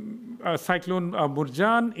Cyclone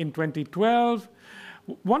Murjan in 2012.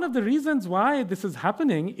 One of the reasons why this is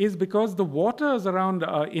happening is because the waters around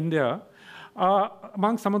India are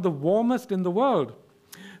among some of the warmest in the world.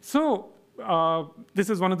 So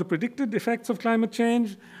this is one of the predicted effects of climate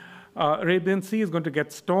change. Arabian Sea is going to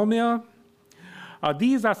get stormier.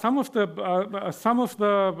 These are some of the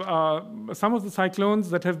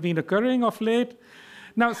cyclones that have been occurring of late.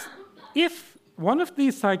 Now, if one of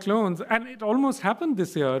these cyclones, and it almost happened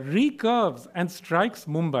this year, recurves and strikes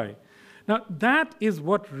Mumbai. Now, that is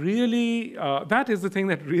what really, that is the thing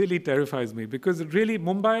that really terrifies me, because really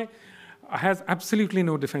Mumbai has absolutely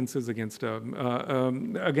no defenses against a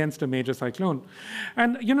major cyclone.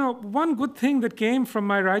 And one good thing that came from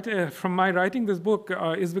my writing this book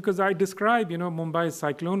is because I describe Mumbai's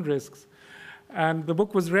cyclone risks, and the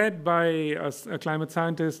book was read by climate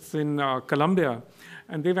scientists in Colombia.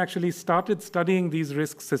 And they've actually started studying these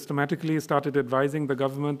risks systematically, started advising the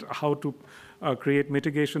government how to create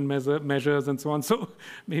mitigation measures and so on. So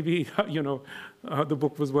maybe, the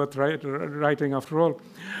book was worth writing after all.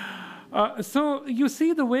 So you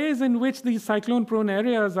see the ways in which these cyclone-prone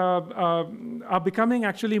areas are becoming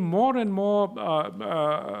actually more and more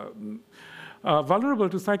vulnerable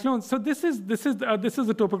to cyclones. So this is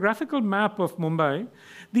a topographical map of Mumbai.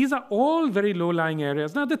 These are all very low-lying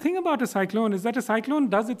areas. Now, the thing about a cyclone is that a cyclone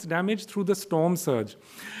does its damage through the storm surge.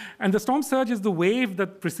 And the storm surge is the wave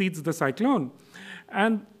that precedes the cyclone.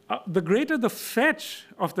 And the greater the fetch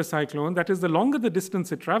of the cyclone, that is, the longer the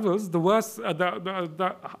distance it travels, the worse,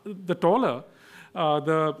 the taller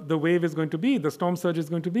the wave is going to be, the storm surge is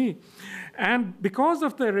going to be. And because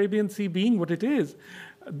of the Arabian Sea being what it is,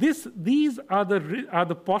 These are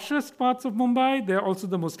the poshest parts of Mumbai. They're also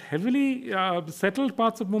the most heavily settled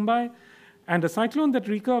parts of Mumbai. And a cyclone that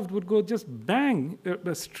recurved would go just bang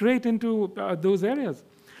straight into those areas.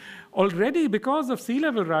 Already, because of sea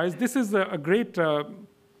level rise, this is a great one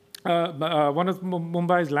of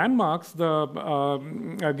Mumbai's landmarks,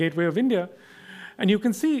 the Gateway of India. And you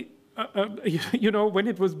can see, you know, when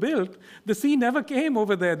it was built, the sea never came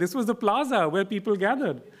over there. This was the plaza where people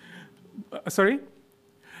gathered. Sorry?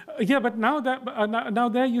 Yeah, but now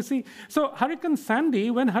there you see. So Hurricane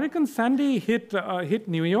Sandy, when Hurricane Sandy hit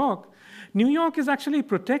New York is actually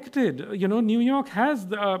protected. You know, New York has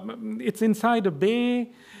it's inside a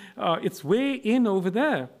bay. It's way in over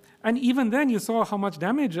there. And even then, you saw how much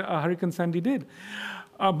damage Hurricane Sandy did.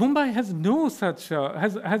 Mumbai has no such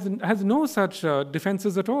has no such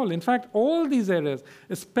defenses at all. In fact, all these areas,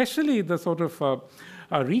 especially the sort of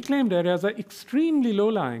reclaimed areas, are extremely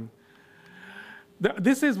low-lying.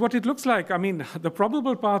 This is what it looks like. I mean, the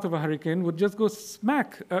probable path of a hurricane would just go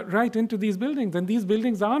smack right into these buildings, and these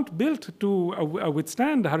buildings aren't built to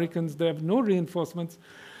withstand hurricanes. They have no reinforcements.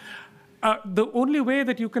 The only way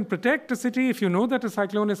that you can protect a city if you know that a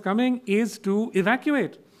cyclone is coming is to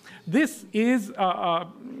evacuate. This is a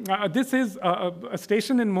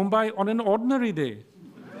station in Mumbai on an ordinary day.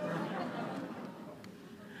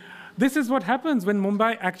 This is what happens when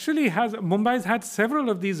Mumbai's had several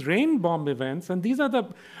of these rain bomb events, and these are the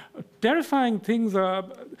terrifying things.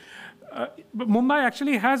 Mumbai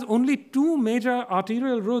actually has only two major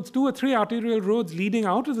arterial roads, 2 or 3 arterial roads leading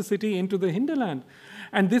out of the city into the hinterland.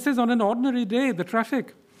 And this is on an ordinary day, the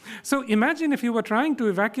traffic. So imagine if you were trying to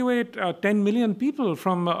evacuate 10 million people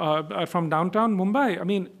from downtown Mumbai. I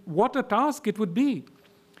mean, what a task it would be.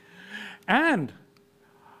 And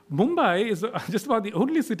Mumbai is just about the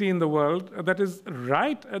only city in the world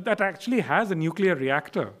that actually has a nuclear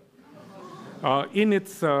reactor in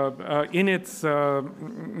its the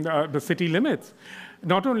city limits.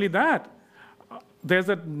 Not only that, there's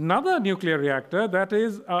another nuclear reactor that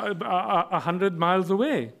is 100 miles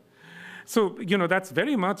away. So, you know, that's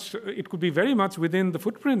very much, it could be very much within the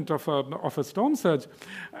footprint of a storm surge.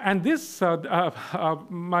 And this,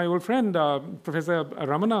 my old friend, Professor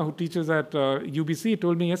Ramana, who teaches at UBC,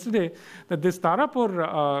 told me yesterday that this Tarapur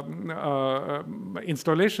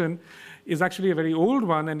installation is actually a very old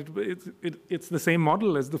one, and it's the same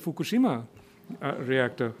model as the Fukushima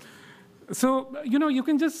reactor. So, you know, you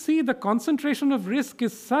can just see the concentration of risk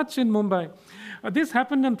is such in Mumbai. This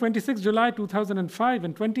happened on 26 July 2005,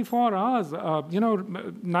 in 24 hours,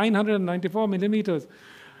 994 millimeters.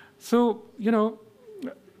 So, you know,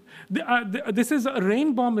 this is a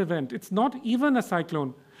rain bomb event. It's not even a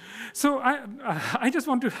cyclone. So I just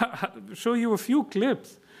want to show you a few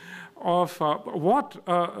clips of what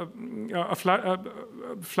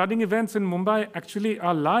flooding events in Mumbai actually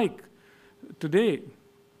are like today.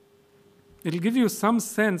 It'll give you some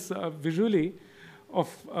sense visually of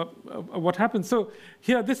what happens. So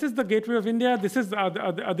here, this is the Gateway of India. This is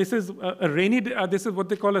a rainy. This is what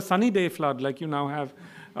they call a sunny day flood, like you now have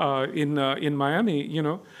in Miami.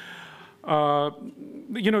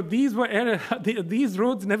 These were these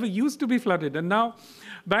roads never used to be flooded, and now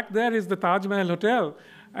back there is the Taj Mahal Hotel.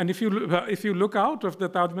 And if you look out of the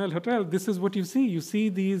Taj Mahal Hotel, this is what you see. You see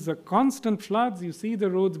these constant floods. You see the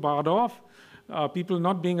roads barred off. People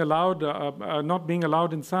not being allowed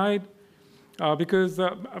inside because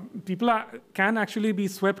people can actually be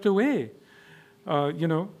swept away,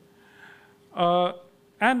 and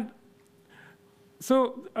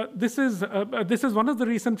so this is one of the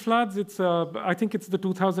recent floods. It's I think it's the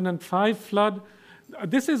 2005 flood.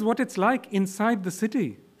 This is what it's like inside the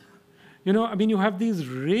city. You know, I mean, you have these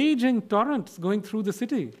raging torrents going through the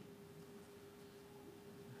city,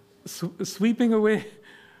 sweeping away.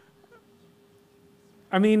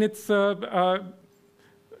 I mean, it's,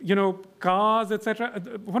 cars, etc.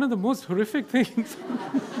 One of the most horrific things.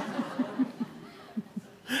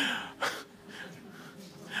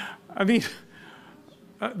 I mean,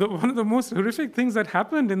 one of the most horrific things that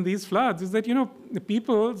happened in these floods is that, the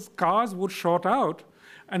people's cars would short out,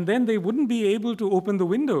 and then they wouldn't be able to open the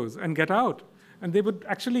windows and get out. And they would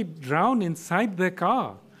actually drown inside their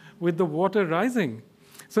car with the water rising.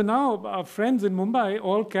 So now our friends in Mumbai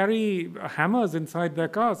all carry hammers inside their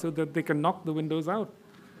cars so that they can knock the windows out.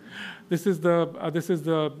 This is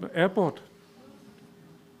the airport.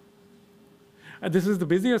 This is the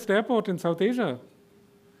busiest airport in South Asia.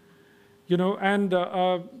 And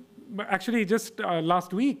actually just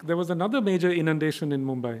last week there was another major inundation in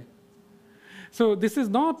Mumbai. So we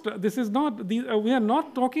are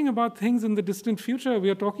not talking about things in the distant future. We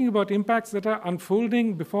are talking about impacts that are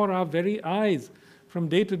unfolding before our very eyes from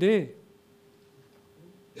day to day.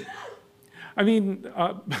 I mean,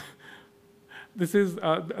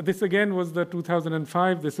 this again was the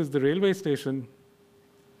 2005. This is the railway station.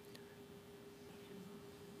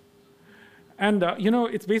 And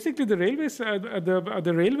it's basically the railways.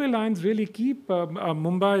 The railway lines really keep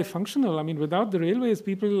Mumbai functional. I mean, without the railways,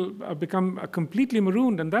 people become completely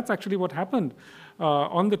marooned, and that's actually what happened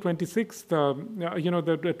on the 26th.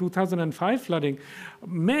 The 2005 flooding.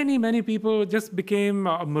 Many people just became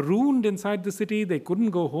marooned inside the city. They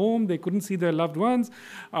couldn't go home. They couldn't see their loved ones.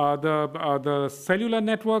 The cellular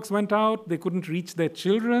networks went out. They couldn't reach their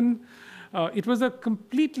children. It was a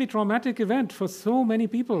completely traumatic event for so many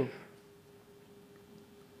people.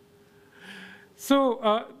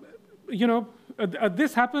 So,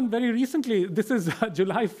 this happened very recently. This is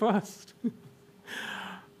July 1st.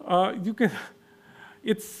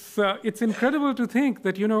 It's incredible to think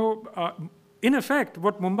that, in effect,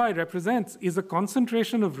 what Mumbai represents is a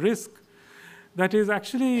concentration of risk that is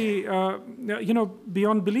actually,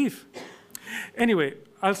 beyond belief. Anyway,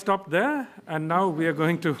 I'll stop there, and now we are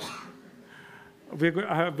going to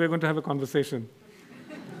have a conversation.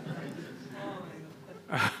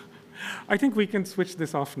 I think we can switch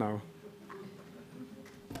this off now.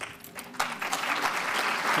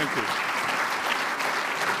 Thank you.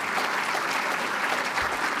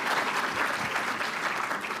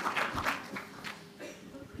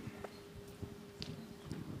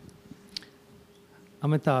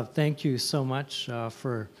 Amitav, thank you so much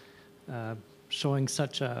for showing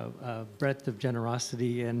such a breadth of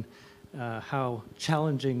generosity and how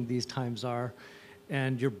challenging these times are.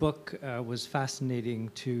 And your book was fascinating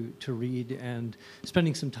to read, and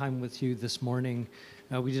spending some time with you this morning.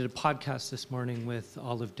 We did a podcast this morning with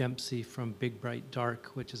Olive Dempsey from Big Bright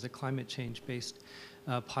Dark, which is a climate change-based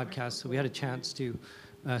podcast. So we had a chance to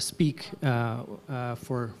speak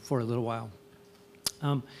for a little while.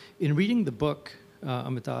 In reading the book,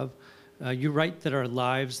 Amitav, you write that our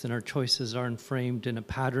lives and our choices are framed in a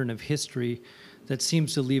pattern of history that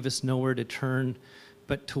seems to leave us nowhere to turn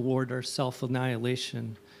but toward our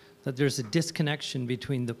self-annihilation, that there's a disconnection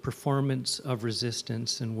between the performance of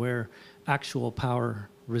resistance and where actual power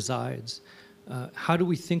resides. How do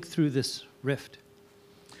we think through this rift?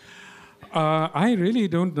 I really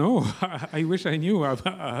don't know. I wish I knew.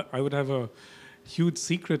 I would have a huge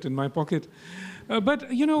secret in my pocket. But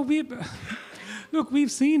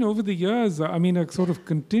we've seen over the years, a sort of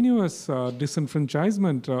continuous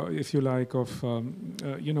disenfranchisement, if you like,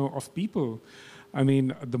 of people. I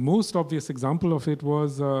mean, the most obvious example of it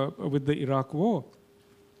was with the Iraq War.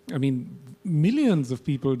 I mean, millions of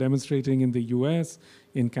people demonstrating in the US,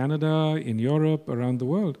 in Canada, in Europe, around the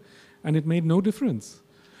world, and it made no difference.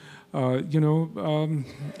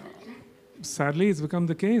 Sadly, it's become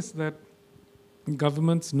the case that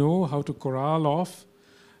governments know how to corral off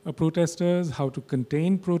protesters, how to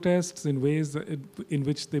contain protests in ways in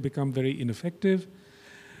which they become very ineffective,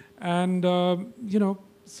 and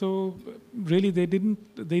so really they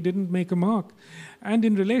didn't make a mark. And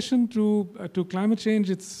in relation to climate change,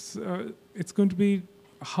 it's going to be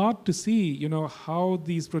hard to see how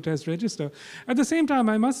these protests register. At the same time,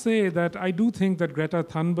 I must say that I do think that Greta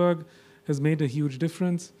Thunberg has made a huge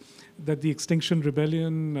difference, that the Extinction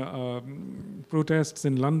Rebellion protests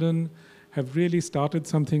in London have really started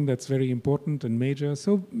something that's very important and major.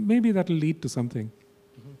 So maybe that'll lead to something.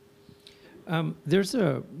 There's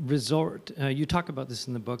a resort, you talk about this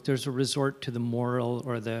in the book, there's a resort to the moral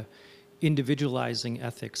or the individualizing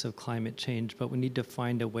ethics of climate change, but we need to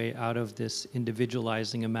find a way out of this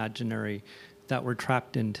individualizing imaginary that we're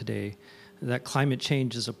trapped in today, that climate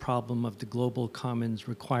change is a problem of the global commons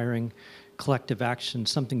requiring collective action,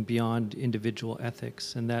 something beyond individual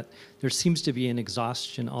ethics, and that there seems to be an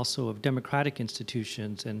exhaustion also of democratic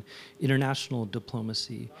institutions and international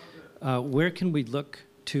diplomacy. Where can we look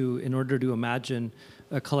to in order to imagine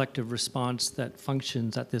a collective response that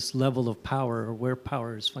functions at this level of power, or where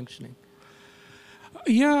power is functioning?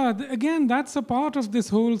 Yeah, again, that's a part of this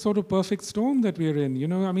whole sort of perfect storm that we're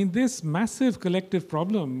in. This massive collective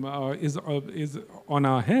problem is on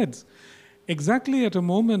our heads, exactly at a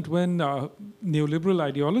moment when neoliberal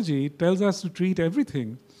ideology tells us to treat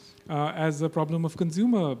everything as a problem of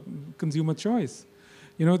consumer choice.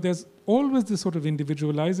 There's always this sort of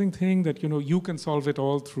individualizing thing that, you can solve it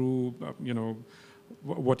all through,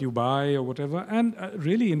 what you buy or whatever. And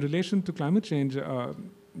really, in relation to climate change,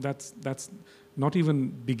 that's not even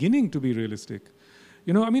beginning to be realistic.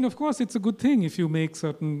 Of course, it's a good thing if you make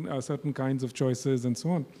certain kinds of choices and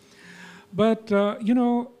so on. But,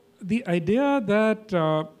 the idea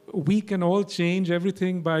that we can all change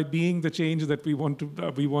everything by being the change that we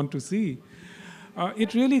want to see,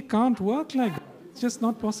 it really can't work like that. It's just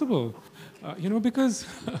not possible. Because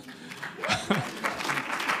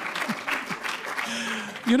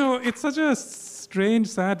it's such a strange,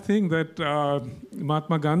 sad thing that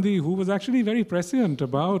Mahatma Gandhi, who was actually very prescient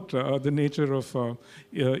about the nature of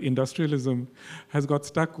industrialism, has got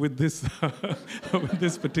stuck with this with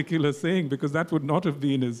this particular saying, because that would not have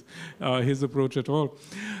been his approach at all.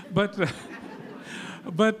 But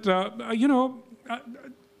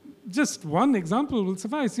just one example will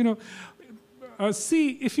suffice.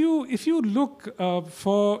 See, if you look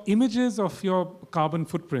for images of your carbon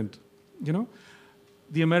footprint,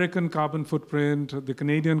 the American carbon footprint, the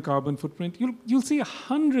Canadian carbon footprint, you'll see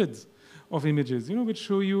hundreds of images,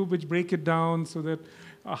 which break it down so that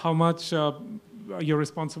how much you're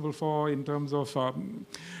responsible for in terms of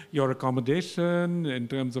your accommodation, in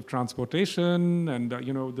terms of transportation, and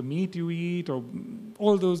the meat you eat, or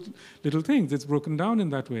all those little things. It's broken down in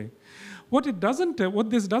that way. What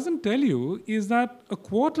this doesn't tell you is that a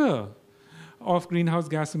quarter of greenhouse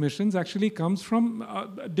gas emissions actually comes from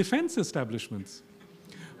defense establishments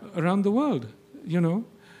around the world,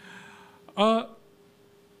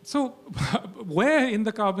 So where in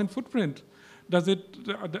the carbon footprint does it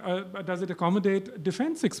accommodate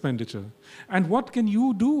defense expenditure? And what can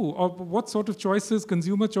you do, or what sort of choices,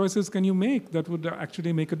 consumer choices, can you make that would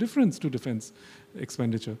actually make a difference to defense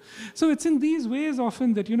expenditure? So it's in these ways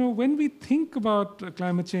often that, when we think about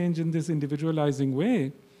climate change in this individualizing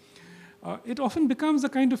way, it often becomes a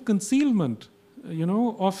kind of concealment,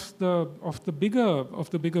 of the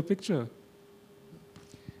bigger picture.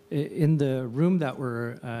 In the room that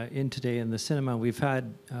we're in today in the cinema, we've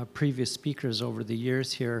had previous speakers over the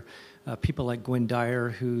years here, people like Gwynne Dyer,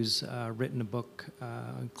 who's written a book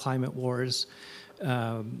on climate wars,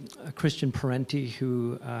 Christian Parenti,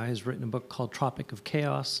 who has written a book called Tropic of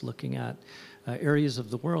Chaos, looking at areas of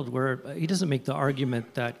the world where he doesn't make the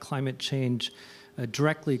argument that climate change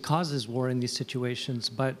directly causes war in these situations,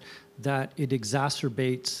 but that it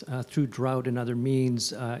exacerbates through drought and other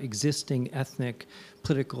means existing ethnic,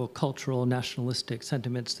 political, cultural, nationalistic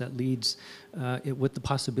sentiments that leads it with the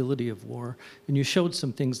possibility of war. And you showed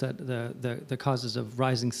some things that the causes of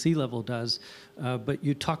rising sea level does, but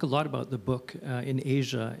you talk a lot about the book in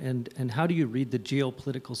Asia, and how do you read the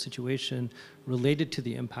geopolitical situation related to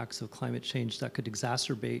the impacts of climate change that could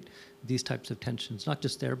exacerbate these types of tensions, not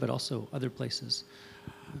just there, but also other places?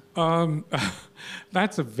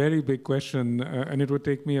 That's a very big question, and it would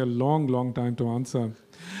take me a long, long time to answer.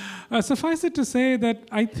 Suffice it to say that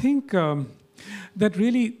I think that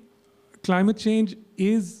really climate change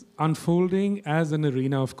is unfolding as an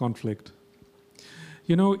arena of conflict.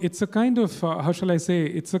 It's a kind of, how shall I say,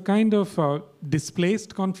 it's a kind of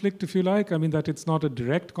displaced conflict, if you like. I mean, that it's not a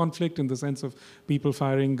direct conflict in the sense of people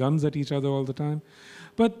firing guns at each other all the time.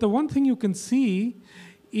 But the one thing you can see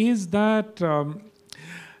is that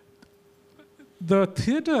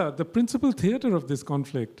the principal theater of this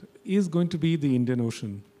conflict is going to be the Indian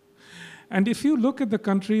Ocean. And if you look at the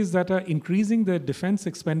countries that are increasing their defense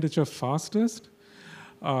expenditure fastest,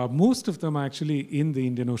 most of them are actually in the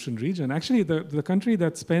Indian Ocean region. Actually, the country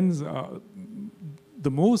that spends the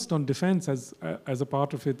most on defense as a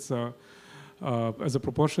part of its, as a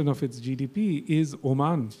proportion of its GDP is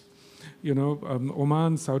Oman.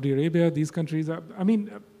 Oman, Saudi Arabia, these countries are,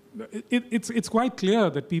 it's quite clear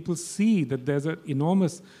that people see that there's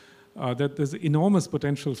enormous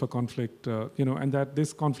potential for conflict, and that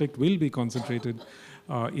this conflict will be concentrated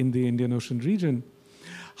in the Indian Ocean region.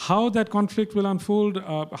 How that conflict will unfold,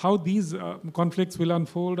 how these conflicts will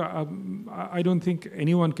unfold, I don't think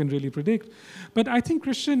anyone can really predict. But I think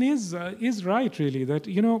Christian is right, really, that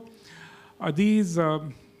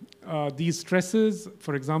these stresses,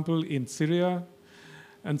 for example, in Syria,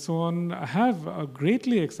 and so on, have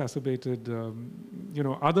greatly exacerbated,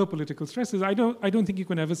 other political stresses. I don't think you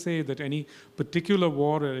can ever say that any particular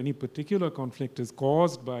war or any particular conflict is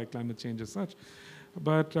caused by climate change as such.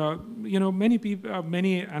 But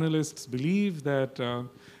many analysts believe that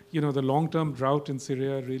the long-term drought in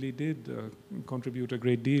Syria really did contribute a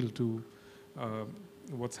great deal to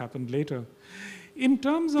what's happened later. In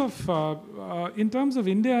terms of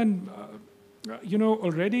India and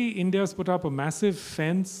already India's put up a massive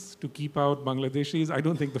fence to keep out Bangladeshis. I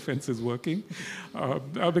don't think the fence is working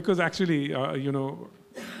because actually,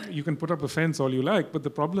 you can put up a fence all you like, but the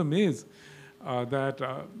problem is that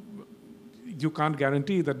you can't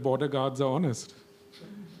guarantee that border guards are honest.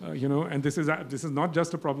 And this is not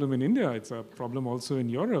just a problem in India; it's a problem also in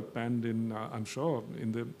Europe and in, I'm sure,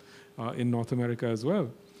 in North America as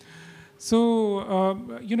well. So,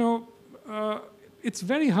 it's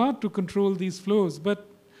very hard to control these flows, but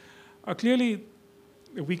clearly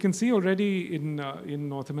we can see already in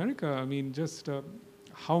North America, just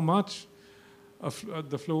how much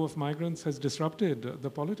the flow of migrants has disrupted the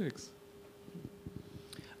politics.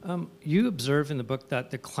 You observe in the book that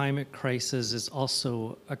the climate crisis is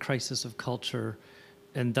also a crisis of culture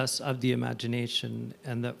and thus of the imagination,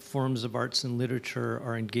 and that forms of arts and literature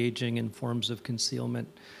are engaging in forms of concealment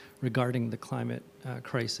regarding the climate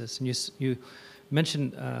crisis. And you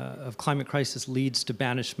mentioned of climate crisis leads to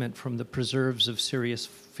banishment from the preserves of serious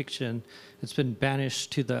fiction. It's been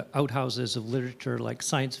banished to the outhouses of literature like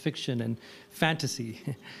science fiction and fantasy.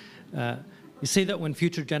 You say that when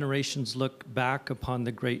future generations look back upon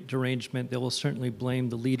the great derangement, they will certainly blame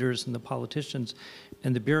the leaders and the politicians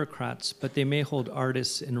and the bureaucrats, but they may hold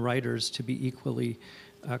artists and writers to be equally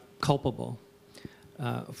culpable.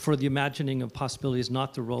 For the imagining of possibility is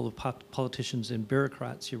not the role of politicians and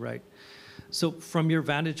bureaucrats, you write. So from your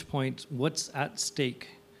vantage point, what's at stake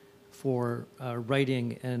for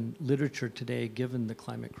writing and literature today, given the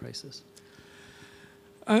climate crisis?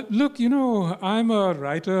 Look, I'm a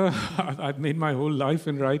writer. I've made my whole life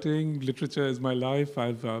in writing. Literature is my life.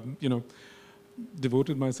 I've,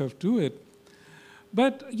 devoted myself to it.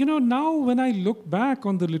 But, now when I look back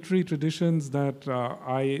on the literary traditions that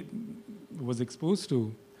I was exposed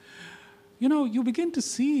to, you begin to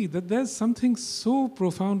see that there's something so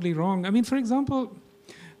profoundly wrong. I mean, for example,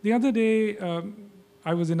 the other day,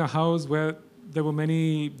 I was in a house where there were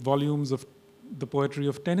many volumes of the poetry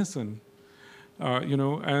of Tennyson.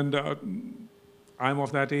 And I'm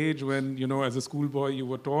of that age when, as a schoolboy, you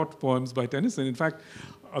were taught poems by Tennyson. In fact,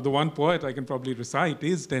 the one poet I can probably recite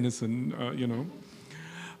is Tennyson,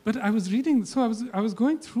 But I was reading, so I was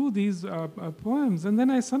going through these poems, and then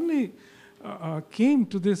I suddenly came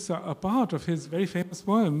to this part of his very famous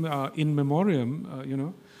poem, In Memoriam,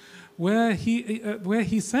 where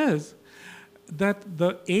he says that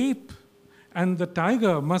the ape and the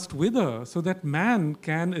tiger must wither so that man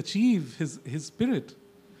can achieve his spirit.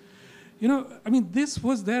 This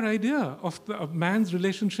was their idea of man's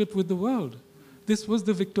relationship with the world. This was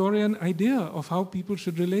the Victorian idea of how people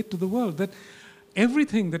should relate to the world, that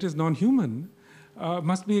everything that is non-human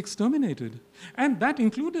must be exterminated. And that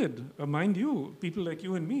included, mind you, people like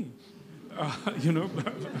you and me,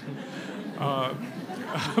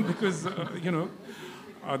 because,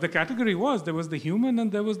 the category was, there was the human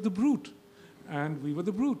and there was the brute. And we were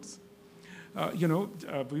the brutes.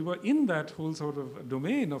 We were in that whole sort of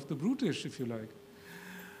domain of the brutish, if you like.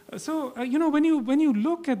 So when you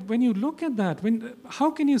look at that,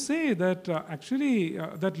 how can you say that actually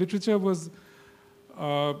that literature was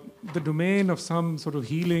the domain of some sort of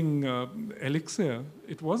healing elixir?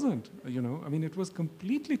 It wasn't. It was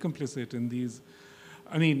completely complicit in these.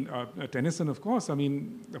 Tennyson, of course.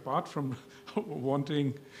 Apart from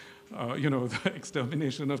wanting. The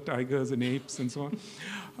extermination of tigers and apes and so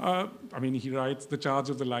on. He writes The Charge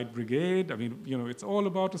of the Light Brigade. It's all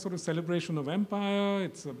about a sort of celebration of empire.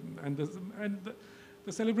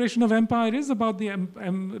 The celebration of empire is about the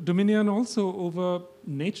dominion also over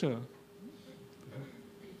nature.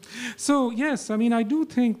 So, yes, I do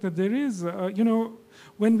think that there is,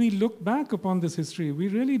 when we look back upon this history, we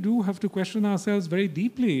really do have to question ourselves very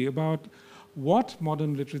deeply about what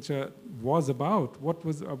modern literature was about,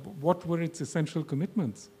 what were its essential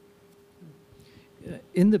commitments.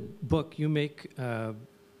 In the book, you make a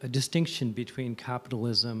distinction between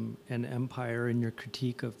capitalism and empire in your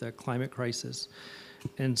critique of the climate crisis.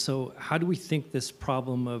 And so how do we think this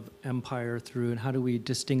problem of empire through, and how do we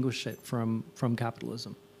distinguish it from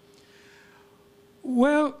capitalism?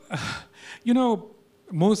 Well,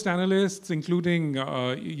 most analysts, including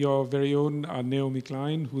your very own Naomi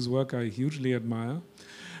Klein, whose work I hugely admire,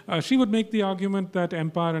 she would make the argument that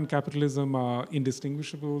empire and capitalism are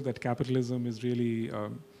indistinguishable, that capitalism is really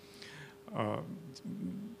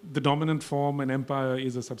the dominant form and empire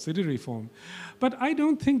is a subsidiary form. But I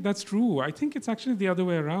don't think that's true. I think it's actually the other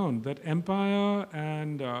way around, that empire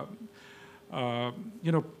and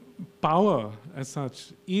power as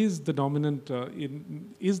such is the dominant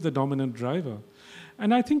driver.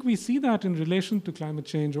 And I think we see that in relation to climate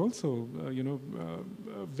change also,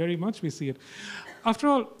 very much we see it. After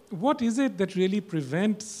all, what is it that really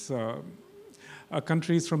prevents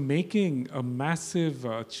countries from making a massive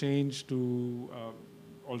change to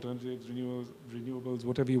alternatives, renewables,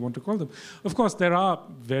 whatever you want to call them? Of course, there are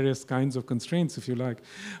various kinds of constraints, if you like.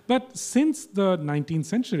 But since the 19th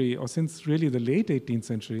century, or since really the late 18th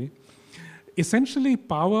century, essentially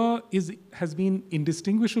power has been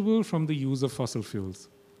indistinguishable from the use of fossil fuels.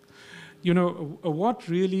 What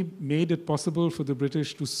really made it possible for the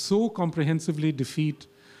British to so comprehensively defeat,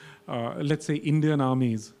 let's say, Indian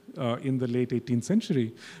armies in the late 18th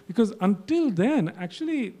century? Because until then,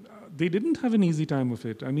 actually, they didn't have an easy time of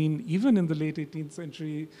it. I mean, even in the late 18th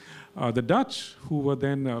century, the Dutch, who were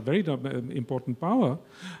then a very important power,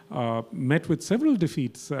 met with several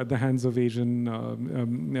defeats at the hands of Asian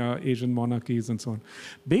monarchies and so on.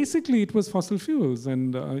 Basically, it was fossil fuels,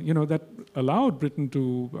 and that allowed Britain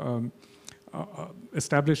to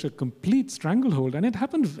establish a complete stranglehold, and it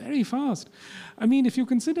happened very fast. I mean, if you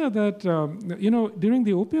consider that, during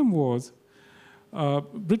the Opium Wars,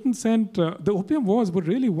 Britain sent, the Opium Wars were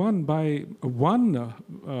really won by one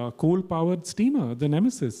coal-powered steamer, the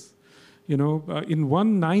Nemesis. In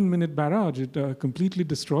one 9-minute barrage, it completely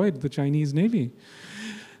destroyed the Chinese Navy.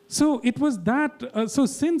 So it was that, so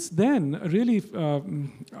since then, really,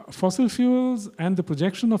 fossil fuels and the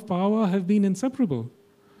projection of power have been inseparable.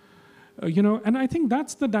 And I think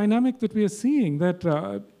that's the dynamic that we are seeing, that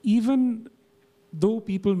even though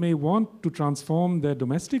people may want to transform their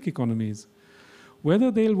domestic economies,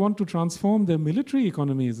 whether they'll want to transform their military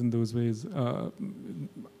economies in those ways,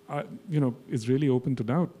 is really open to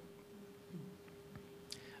doubt.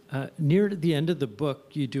 Near the end of the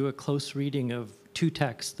book, you do a close reading of two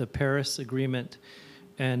texts, the Paris Agreement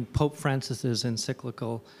and Pope Francis's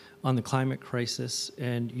encyclical on the climate crisis,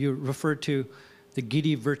 and you refer to the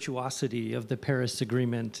giddy virtuosity of the Paris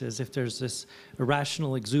Agreement, as if there's this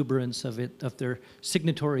irrational exuberance of their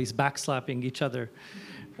signatories backslapping each other.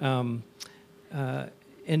 And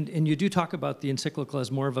you do talk about the encyclical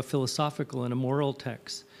as more of a philosophical and a moral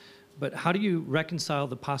text, but how do you reconcile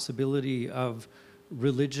the possibility of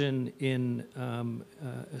religion in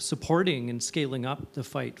supporting and scaling up the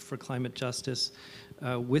fight for climate justice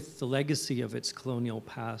with the legacy of its colonial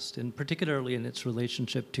past, and particularly in its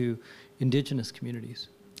relationship to indigenous communities?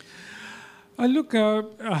 Look,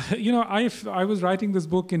 I was writing this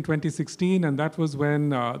book in 2016, and that was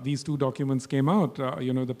when these two documents came out,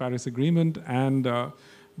 the Paris Agreement and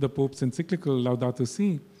the Pope's encyclical Laudato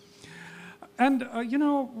Si. And,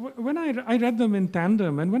 when I read them in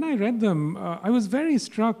tandem, and when I read them, I was very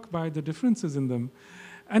struck by the differences in them.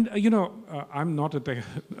 And, I'm not a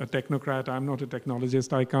technocrat, I'm not a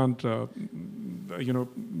technologist, I can't,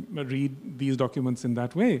 read these documents in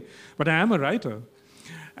that way. But I am a writer,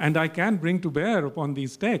 and I can bring to bear upon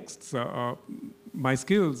these texts my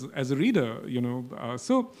skills as a reader,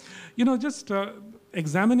 just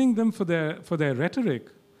examining them for their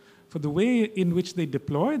rhetoric, for the way in which they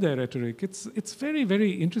deploy their rhetoric, it's very,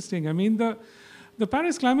 very interesting. I mean, the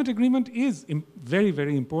Paris Climate Agreement is very,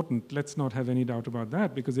 very important. Let's not have any doubt about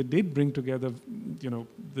that, because it did bring together,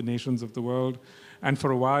 the nations of the world, and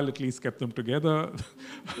for a while at least kept them together,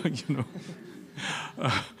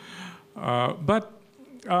 But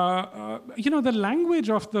the language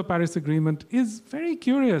of the Paris Agreement is very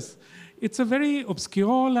curious. It's a very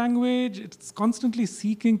obscure language. It's constantly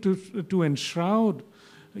seeking to enshroud,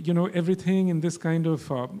 everything in this kind of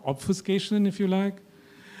obfuscation, if you like.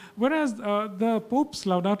 Whereas the Pope's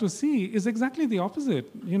Laudato Si is exactly the opposite.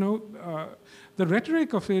 The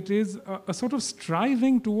rhetoric of it is a sort of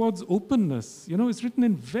striving towards openness. It's written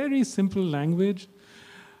in very simple language.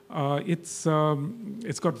 It's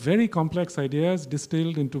got very complex ideas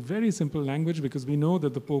distilled into very simple language, because we know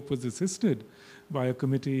that the Pope was assisted by a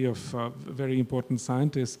committee of very important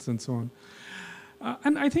scientists and so on.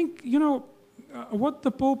 And I think, what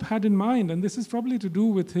the Pope had in mind, and this is probably to do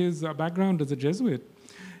with his background as a Jesuit,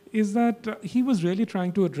 is that he was really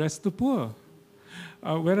trying to address the poor.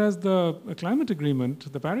 Whereas the climate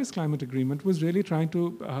agreement, the Paris Climate Agreement, was really trying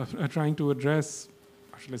to address,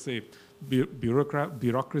 how shall I say,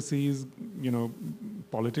 bureaucracies,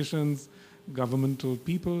 politicians, governmental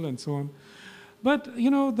people, and so on. But,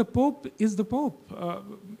 the Pope is the Pope.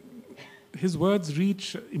 His words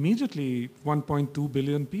reach immediately 1.2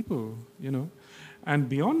 billion people, And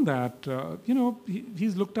beyond that,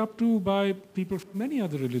 he's looked up to by people from many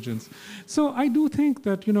other religions. So I do think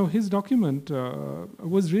that, his document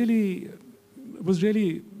was really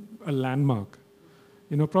a landmark.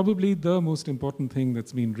 Probably the most important thing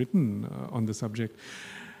that's been written on the subject.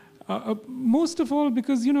 Most of all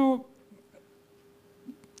because,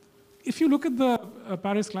 if you look at the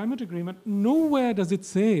Paris Climate Agreement, nowhere does it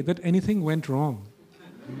say that anything went wrong.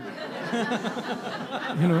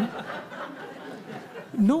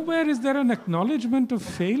 Nowhere is there an acknowledgement of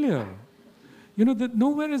failure. That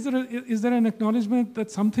nowhere is there an acknowledgement that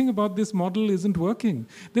something about this model isn't working.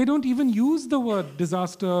 They don't even use the word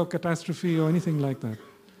disaster, catastrophe, or anything like that.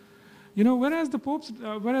 Whereas the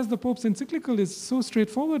Pope's encyclical is so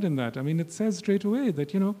straightforward in that. I mean, it says straight away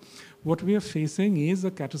that, what we are facing is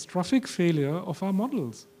a catastrophic failure of our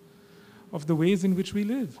models, of the ways in which we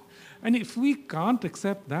live. And if we can't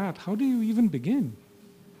accept that, how do you even begin?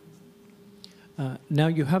 Now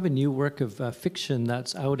you have a new work of fiction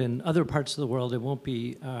that's out in other parts of the world. It won't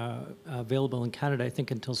be available in Canada, I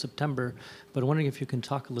think, until September. But I'm wondering if you can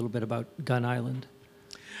talk a little bit about Gun Island.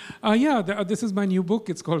 This is my new book.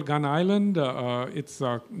 It's called Gun Island. It's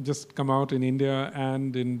just come out in India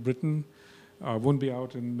and in Britain. Won't be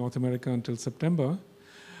out in North America until September.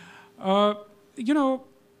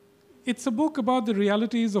 It's a book about the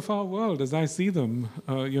realities of our world as I see them,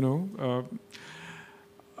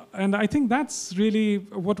 and I think that's really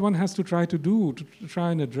what one has to try to do, to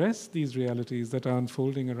try and address these realities that are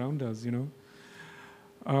unfolding around us,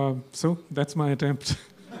 So that's my attempt.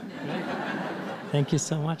 Thank you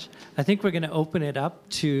so much. I think we're going to open it up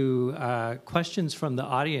to questions from the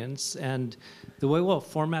audience. And the way we'll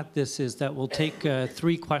format this is that we'll take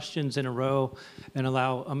 3 questions in a row and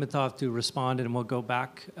allow Amitav to respond, and we'll go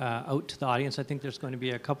back out to the audience. I think there's going to be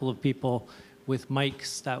a couple of people with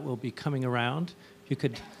mics that will be coming around. If you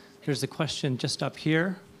could, there's a question just up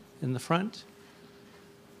here in the front.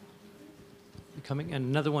 Coming, and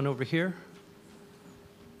another one over here.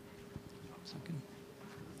 Second.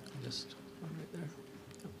 Just one right there.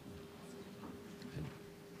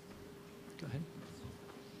 Go ahead.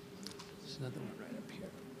 There's another one right up here.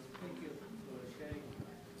 Thank you for sharing.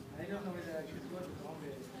 I don't know whether I should go to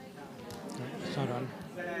Bombay now. It's not on.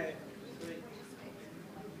 But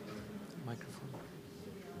Microphone.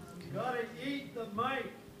 you gotta eat the mic.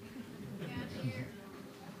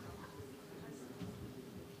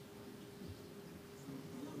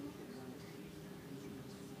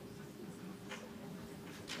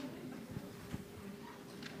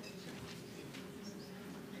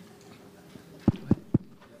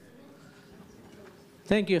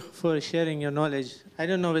 Thank you for sharing your knowledge. I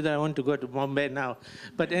don't know whether I want to go to Bombay now,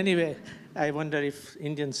 but anyway, I wonder if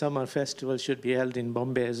Indian Summer Festival should be held in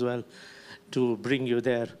Bombay as well to bring you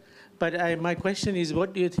there. But my question is,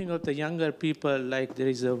 what do you think of the younger people? Like there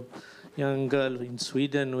is a young girl in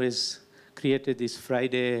Sweden who has created this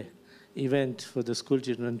Friday event for the school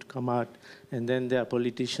children to come out, and then there are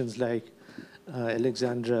politicians like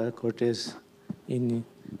Alexandra Cortez in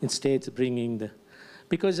States bringing the...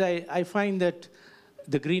 Because I find that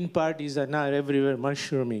the green parties are now everywhere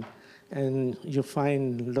mushrooming, and you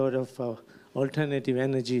find a lot of alternative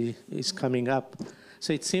energy is coming up.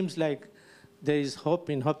 So it seems like there is hope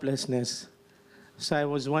in hopelessness. So I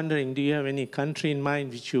was wondering, do you have any country in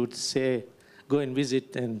mind which you would say, go and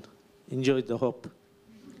visit and enjoy the hope?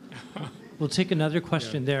 We'll take another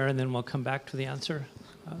question there, and then we'll come back to the answer.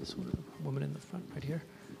 So a woman in the front right here.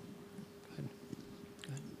 Go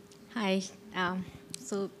ahead. Hi.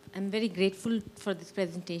 So I'm very grateful for this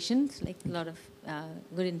presentation. It's like a lot of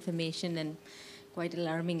good information and quite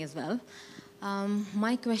alarming as well.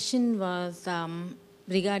 My question was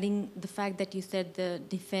regarding the fact that you said the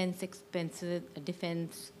defense expenses,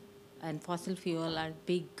 defense and fossil fuel are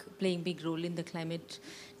playing big role in the climate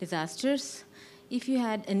disasters. If you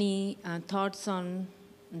had any thoughts on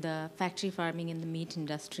the factory farming and the meat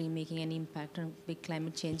industry making any impact on big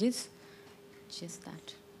climate changes, just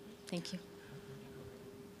that. Thank you.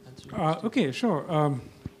 Okay, sure.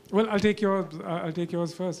 Well, I'll take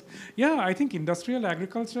yours first. Yeah, I think industrial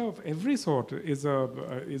agriculture of every sort is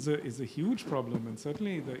a huge problem, and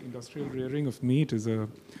certainly the industrial rearing of meat is a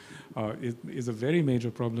very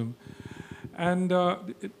major problem, and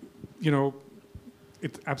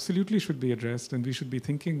it absolutely should be addressed, and we should be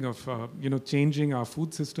thinking of changing our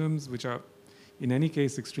food systems, which are in any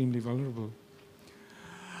case extremely vulnerable.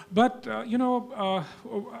 But,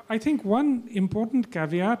 I think one important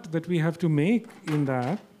caveat that we have to make in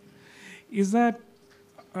that is that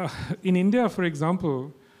in India, for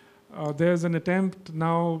example, there's an attempt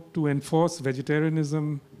now to enforce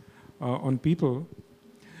vegetarianism on people.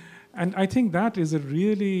 And I think that is a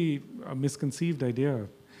really misconceived idea.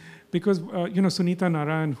 Because, Sunita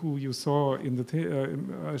Narayan, who you saw in the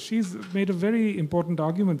she's made a very important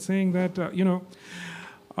argument saying that,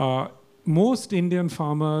 most Indian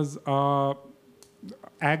farmers are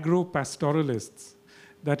agro-pastoralists.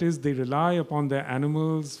 That is, they rely upon their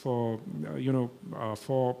animals for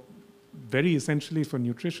very essentially for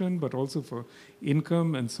nutrition, but also for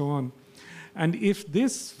income and so on. And if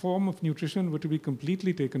this form of nutrition were to be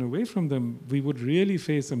completely taken away from them, we would really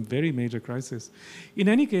face some very major crisis. In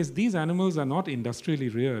any case, these animals are not industrially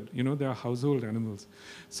reared. They are household animals.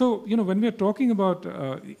 So, when we're talking about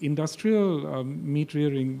industrial meat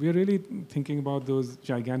rearing, we're really thinking about those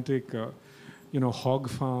gigantic, hog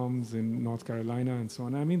farms in North Carolina and so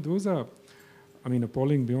on. I mean, those are,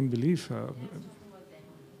 appalling beyond belief.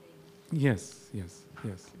 Yes. Yes,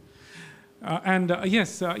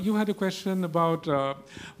 you had a question about,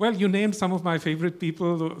 you named some of my favorite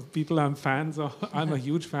people I'm fans of, I'm a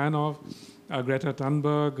huge fan of. Greta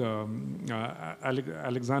Thunberg,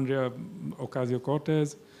 Alexandria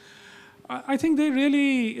Ocasio-Cortez. I think they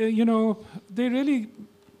really, they really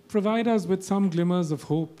provide us with some glimmers of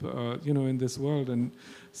hope, in this world. And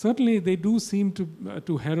certainly they do seem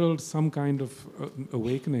to herald some kind of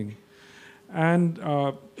awakening. And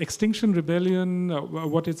Extinction Rebellion,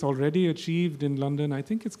 what it's already achieved in London, I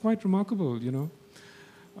think it's quite remarkable,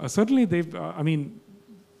 certainly they've,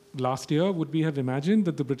 last year, would we have imagined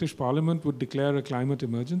that the British Parliament would declare a climate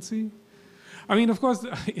emergency? Of course,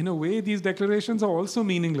 in a way, these declarations are also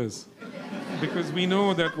meaningless. Because we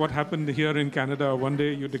know that what happened here in Canada, one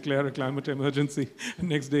day you declare a climate emergency, and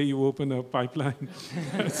next day you open a pipeline.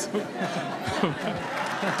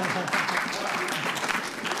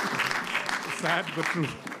 Sad but true.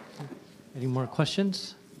 Any more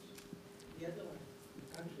questions?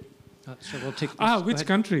 So we'll take this. Which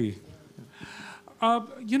country?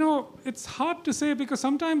 It's hard to say because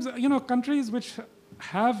sometimes, countries which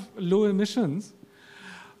have low emissions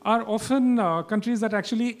are often countries that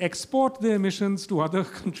actually export their emissions to other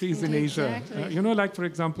countries in Asia. Like, for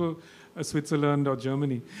example, Switzerland or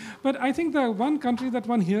Germany. But I think the one country that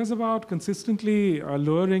one hears about consistently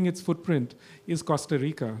lowering its footprint is Costa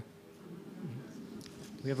Rica.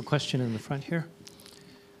 We have a question in the front here.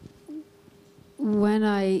 When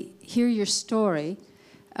I hear your story,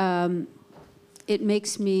 it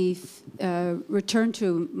makes me return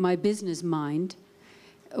to my business mind,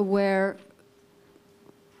 where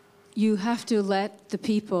you have to let the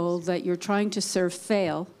people that you're trying to serve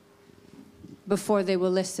fail before they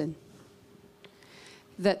will listen.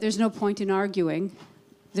 That there's no point in arguing.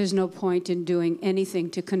 There's no point in doing anything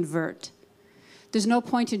to convert. There's no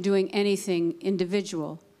point in doing anything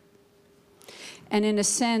individual. And in a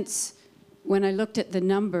sense, when I looked at the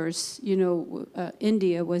numbers,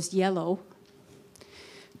 India was yellow,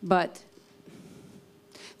 but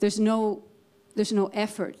there's no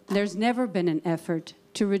effort. There's never been an effort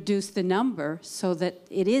to reduce the number so that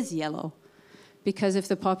it is yellow. Because if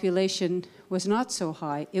the population was not so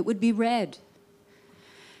high, it would be red.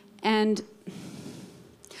 And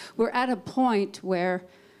we're at a point where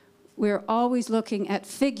we're always looking at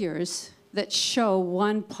figures that show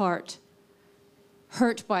one part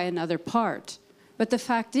hurt by another part. But the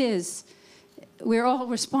fact is, we're all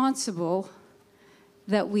responsible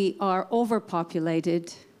that we are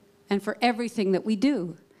overpopulated and for everything that we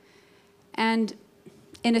do. And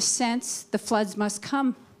in a sense, the floods must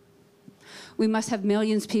come. We must have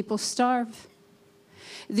millions of people starve.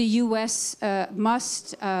 The US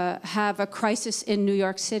must have a crisis in New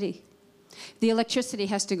York City. The electricity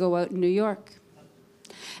has to go out in New York.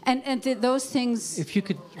 And those things... If you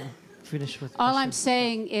could finish with... All I'm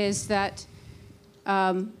saying is that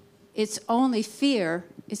it's only fear,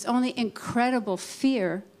 it's only incredible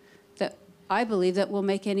fear that I believe that will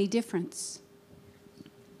make any difference.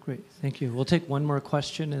 Great, thank you. We'll take one more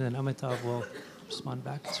question and then Amitav will respond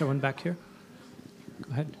back. Is there one back here?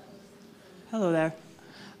 Go ahead. Hello there.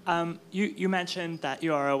 You mentioned that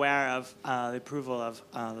you are aware of the approval of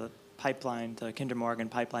the pipeline, the Kinder Morgan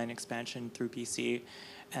pipeline expansion through BC.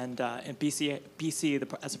 And in BC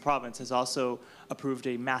as a province, has also approved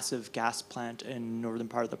a massive gas plant in the northern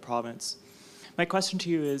part of the province. My question to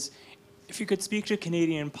you is, if you could speak to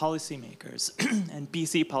Canadian policymakers and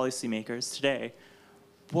BC policymakers today,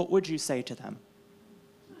 what would you say to them?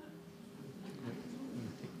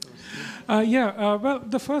 Well,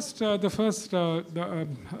 the first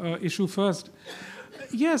issue first.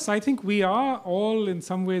 Yes, I think we are all in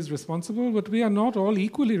some ways responsible, but we are not all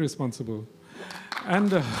equally responsible.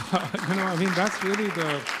 And that's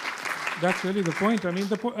really the point. I mean,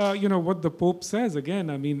 what the Pope says again.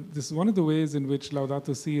 I mean, this is one of the ways in which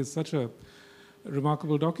Laudato Si is such a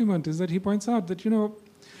remarkable document. Is that he points out that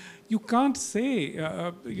you can't say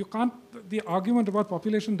the argument about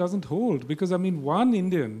population doesn't hold because one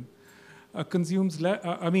Indian consumes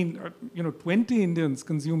 20 Indians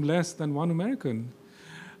consume less than one American.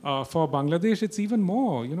 For Bangladesh, it's even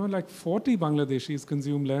more. 40 Bangladeshis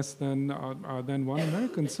consume less than one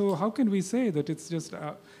American. So how can we say that it's just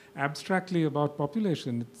abstractly about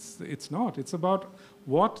population? It's not. It's about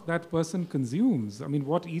what that person consumes. I mean,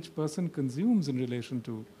 what each person consumes in relation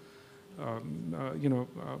to,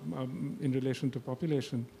 in relation to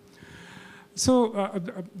population. So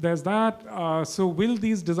there's that. So will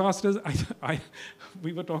these disasters?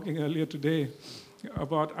 We were talking earlier today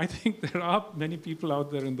about, I think there are many people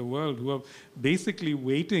out there in the world who are basically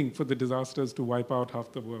waiting for the disasters to wipe out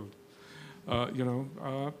half the world.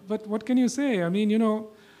 But what can you say? I mean,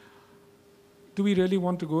 do we really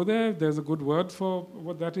want to go there? There's a good word for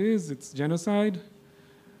what that is. It's genocide.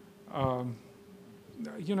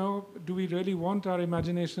 do we really want our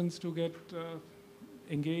imaginations to get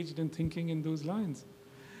engaged in thinking in those lines?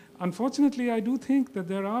 Unfortunately, I do think that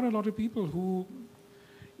there are a lot of people who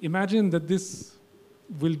imagine that this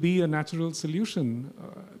will be a natural solution,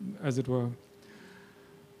 as it were.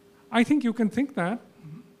 I think you can think that,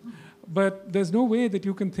 but there's no way that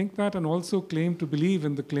you can think that and also claim to believe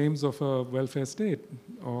in the claims of a welfare state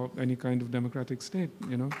or any kind of democratic state,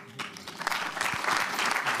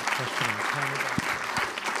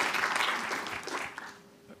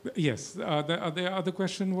 Yes, the other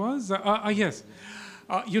question was, yes.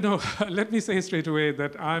 Let me say straight away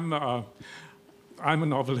that I'm a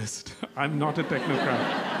novelist. I'm not a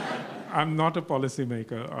technocrat. I'm not a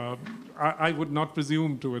policymaker. I would not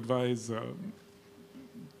presume to advise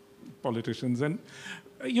politicians. And,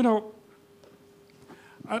 take a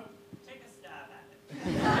stab at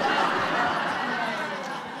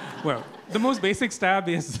it. Well, the most basic stab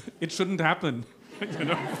is it shouldn't happen.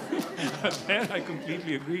 There I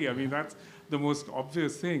completely agree. I mean, that's the most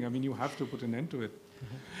obvious thing. I mean, you have to put an end to it.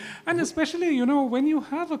 And especially, when you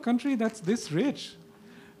have a country that's this rich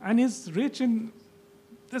and is rich in,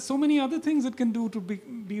 there's so many other things it can do to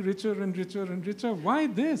be richer and richer and richer. Why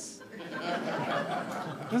this?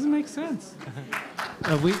 Doesn't make sense.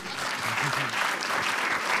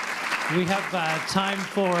 We have time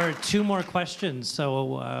for 2 more questions.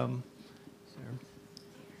 So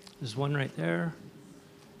there's one right there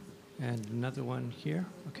and another one here.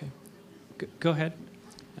 Okay, go ahead.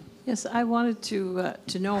 Yes, I wanted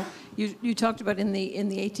to know, you talked about in the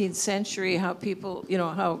 18th century how people,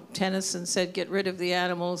 how Tennyson said, get rid of the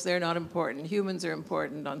animals, they're not important, humans are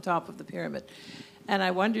important on top of the pyramid. And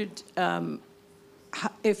I wondered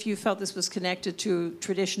if you felt this was connected to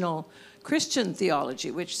traditional Christian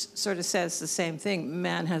theology, which sort of says the same thing,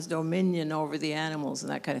 man has dominion over the animals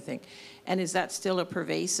and that kind of thing. And is that still a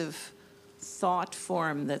pervasive thought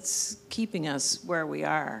form that's keeping us where we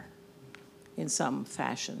are in some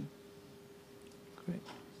fashion? Great.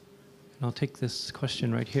 And I'll take this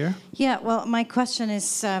question right here. Yeah, well, my question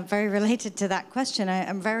is very related to that question.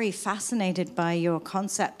 I'm very fascinated by your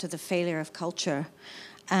concept of the failure of culture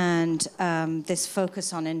and this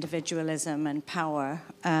focus on individualism and power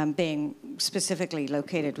being specifically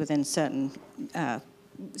located within certain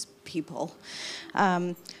people.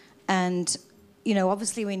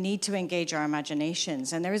 Obviously we need to engage our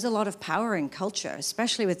imaginations, and there is a lot of power in culture,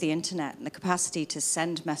 especially with the internet and the capacity to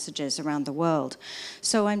send messages around the world.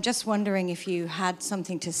 So I'm just wondering if you had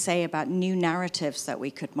something to say about new narratives that we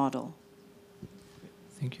could model.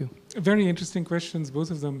 Thank you. Very interesting questions, both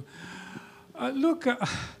of them. Look,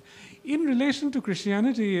 in relation to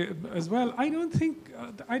Christianity as well, I don't think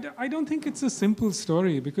it's a simple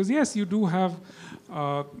story, because yes, you do have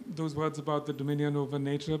those words about the dominion over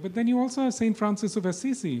nature, but then you also have Saint Francis of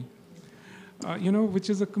Assisi, which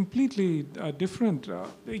is a completely different.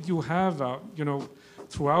 You have,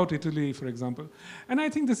 throughout Italy, for example, and I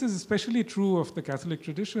think this is especially true of the Catholic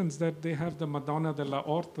traditions, that they have the Madonna della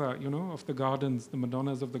Orta, of the gardens, the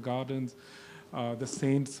Madonnas of the gardens. The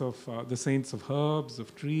saints of herbs,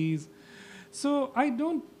 of trees. So I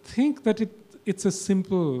don't think that it's a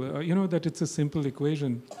simple, that it's a simple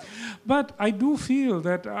equation. But I do feel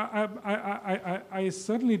that I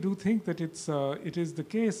certainly do think that it is the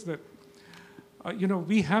case that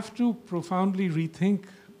we have to profoundly rethink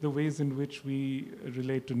the ways in which we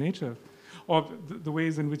relate to nature, or the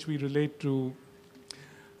ways in which we relate to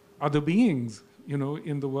other beings,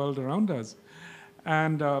 in the world around us,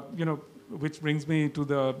 and which brings me to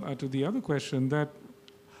the other question, that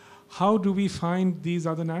how do we find these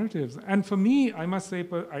other narratives? And for me, I must say,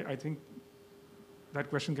 I think that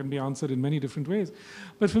question can be answered in many different ways.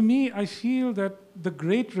 But for me, I feel that the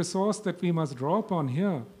great resource that we must draw upon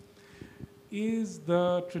here is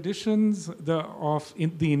the traditions of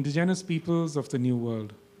the indigenous peoples of the New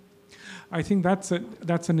World. I think that's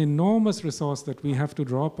an enormous resource that we have to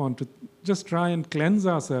draw upon to just try and cleanse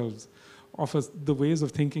ourselves of the ways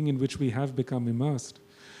of thinking in which we have become immersed,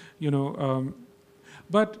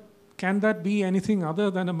 but can that be anything other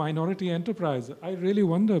than a minority enterprise? I really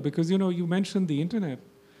wonder, because you mentioned the internet,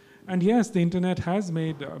 and yes, the internet has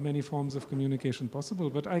made many forms of communication possible.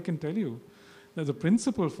 But I can tell you that the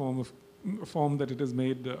principal form that it has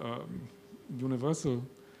made universal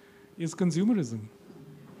is consumerism.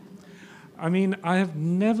 I mean, I have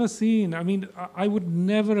never seen, I would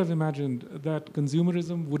never have imagined that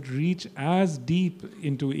consumerism would reach as deep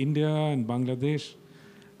into India and Bangladesh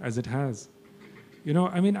as it has.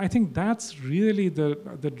 I think that's really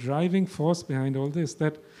the driving force behind all this,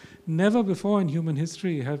 that never before in human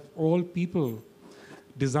history have all people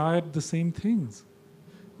desired the same things.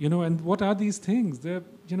 And what are these things? They're,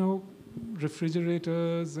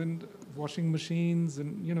 refrigerators and washing machines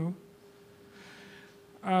and,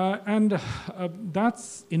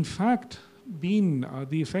 that's, in fact, been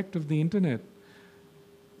the effect of the internet.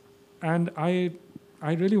 And I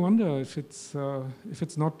really wonder if it's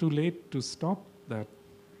not too late to stop that.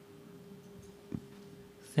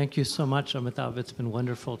 Thank you so much, Amitav. It's been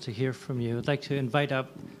wonderful to hear from you. I'd like to invite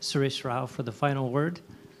up Suresh Rao for the final word.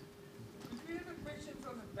 Do we have a question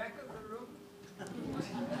from the back of the room? The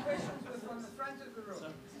questions were from the front of the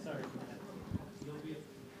room. Sorry.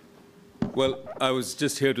 Well, I was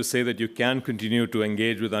just here to say that you can continue to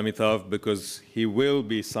engage with Amitav because he will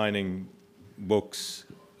be signing books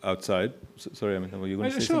outside. Sorry, Amitav, were you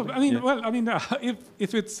going to say sure. something? I mean, Yeah. well, I mean,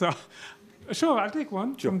 if it's sure, I'll take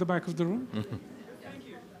one from the back of the room. Thank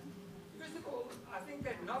you. First of all, I think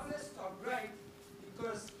that novelists are great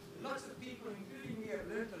because lots of people, including me, have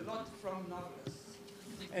learned a lot from novelists.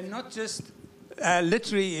 And not just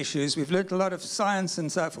literary issues. We've learned a lot of science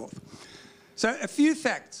and so forth. So a few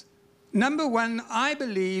facts. Number one, I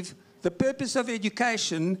believe the purpose of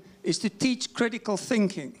education is to teach critical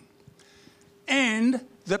thinking. And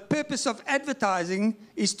the purpose of advertising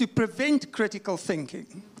is to prevent critical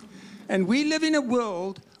thinking. And we live in a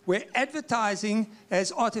world where advertising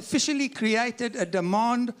has artificially created a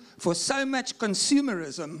demand for so much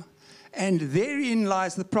consumerism, and therein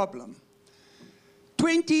lies the problem.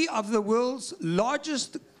 20 of the world's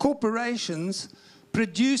largest corporations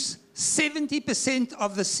produce 70%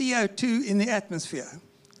 of the CO2 in the atmosphere.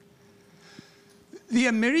 The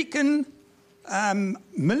American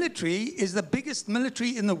military is the biggest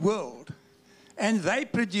military in the world, and they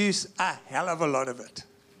produce a hell of a lot of it.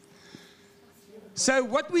 So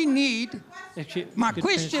what we need, my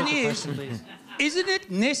question is, isn't it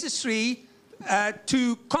necessary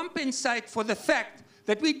to compensate for the fact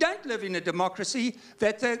that we don't live in a democracy,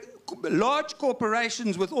 that the large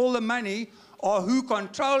corporations with all the money are who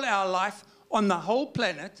control our life on the whole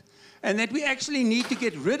planet, and that we actually need to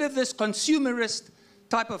get rid of this consumerist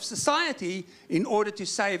type of society in order to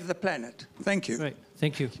save the planet? Thank you. Right.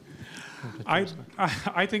 Thank you.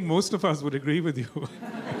 I think most of us would agree with you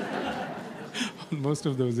on most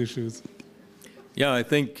of those issues. Yeah, I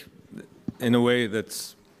think in a way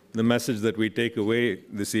that's the message that we take away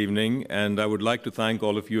this evening, and I would like to thank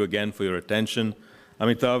all of you again for your attention.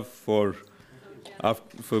 Amitav,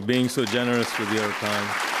 for being so generous with your time.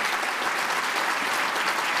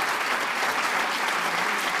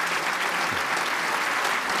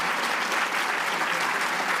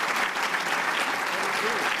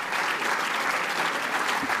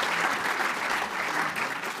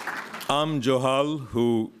 Johal,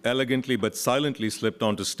 who elegantly but silently slipped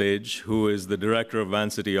onto stage, who is the Director of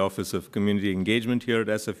Vancity Office of Community Engagement here at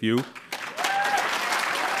SFU.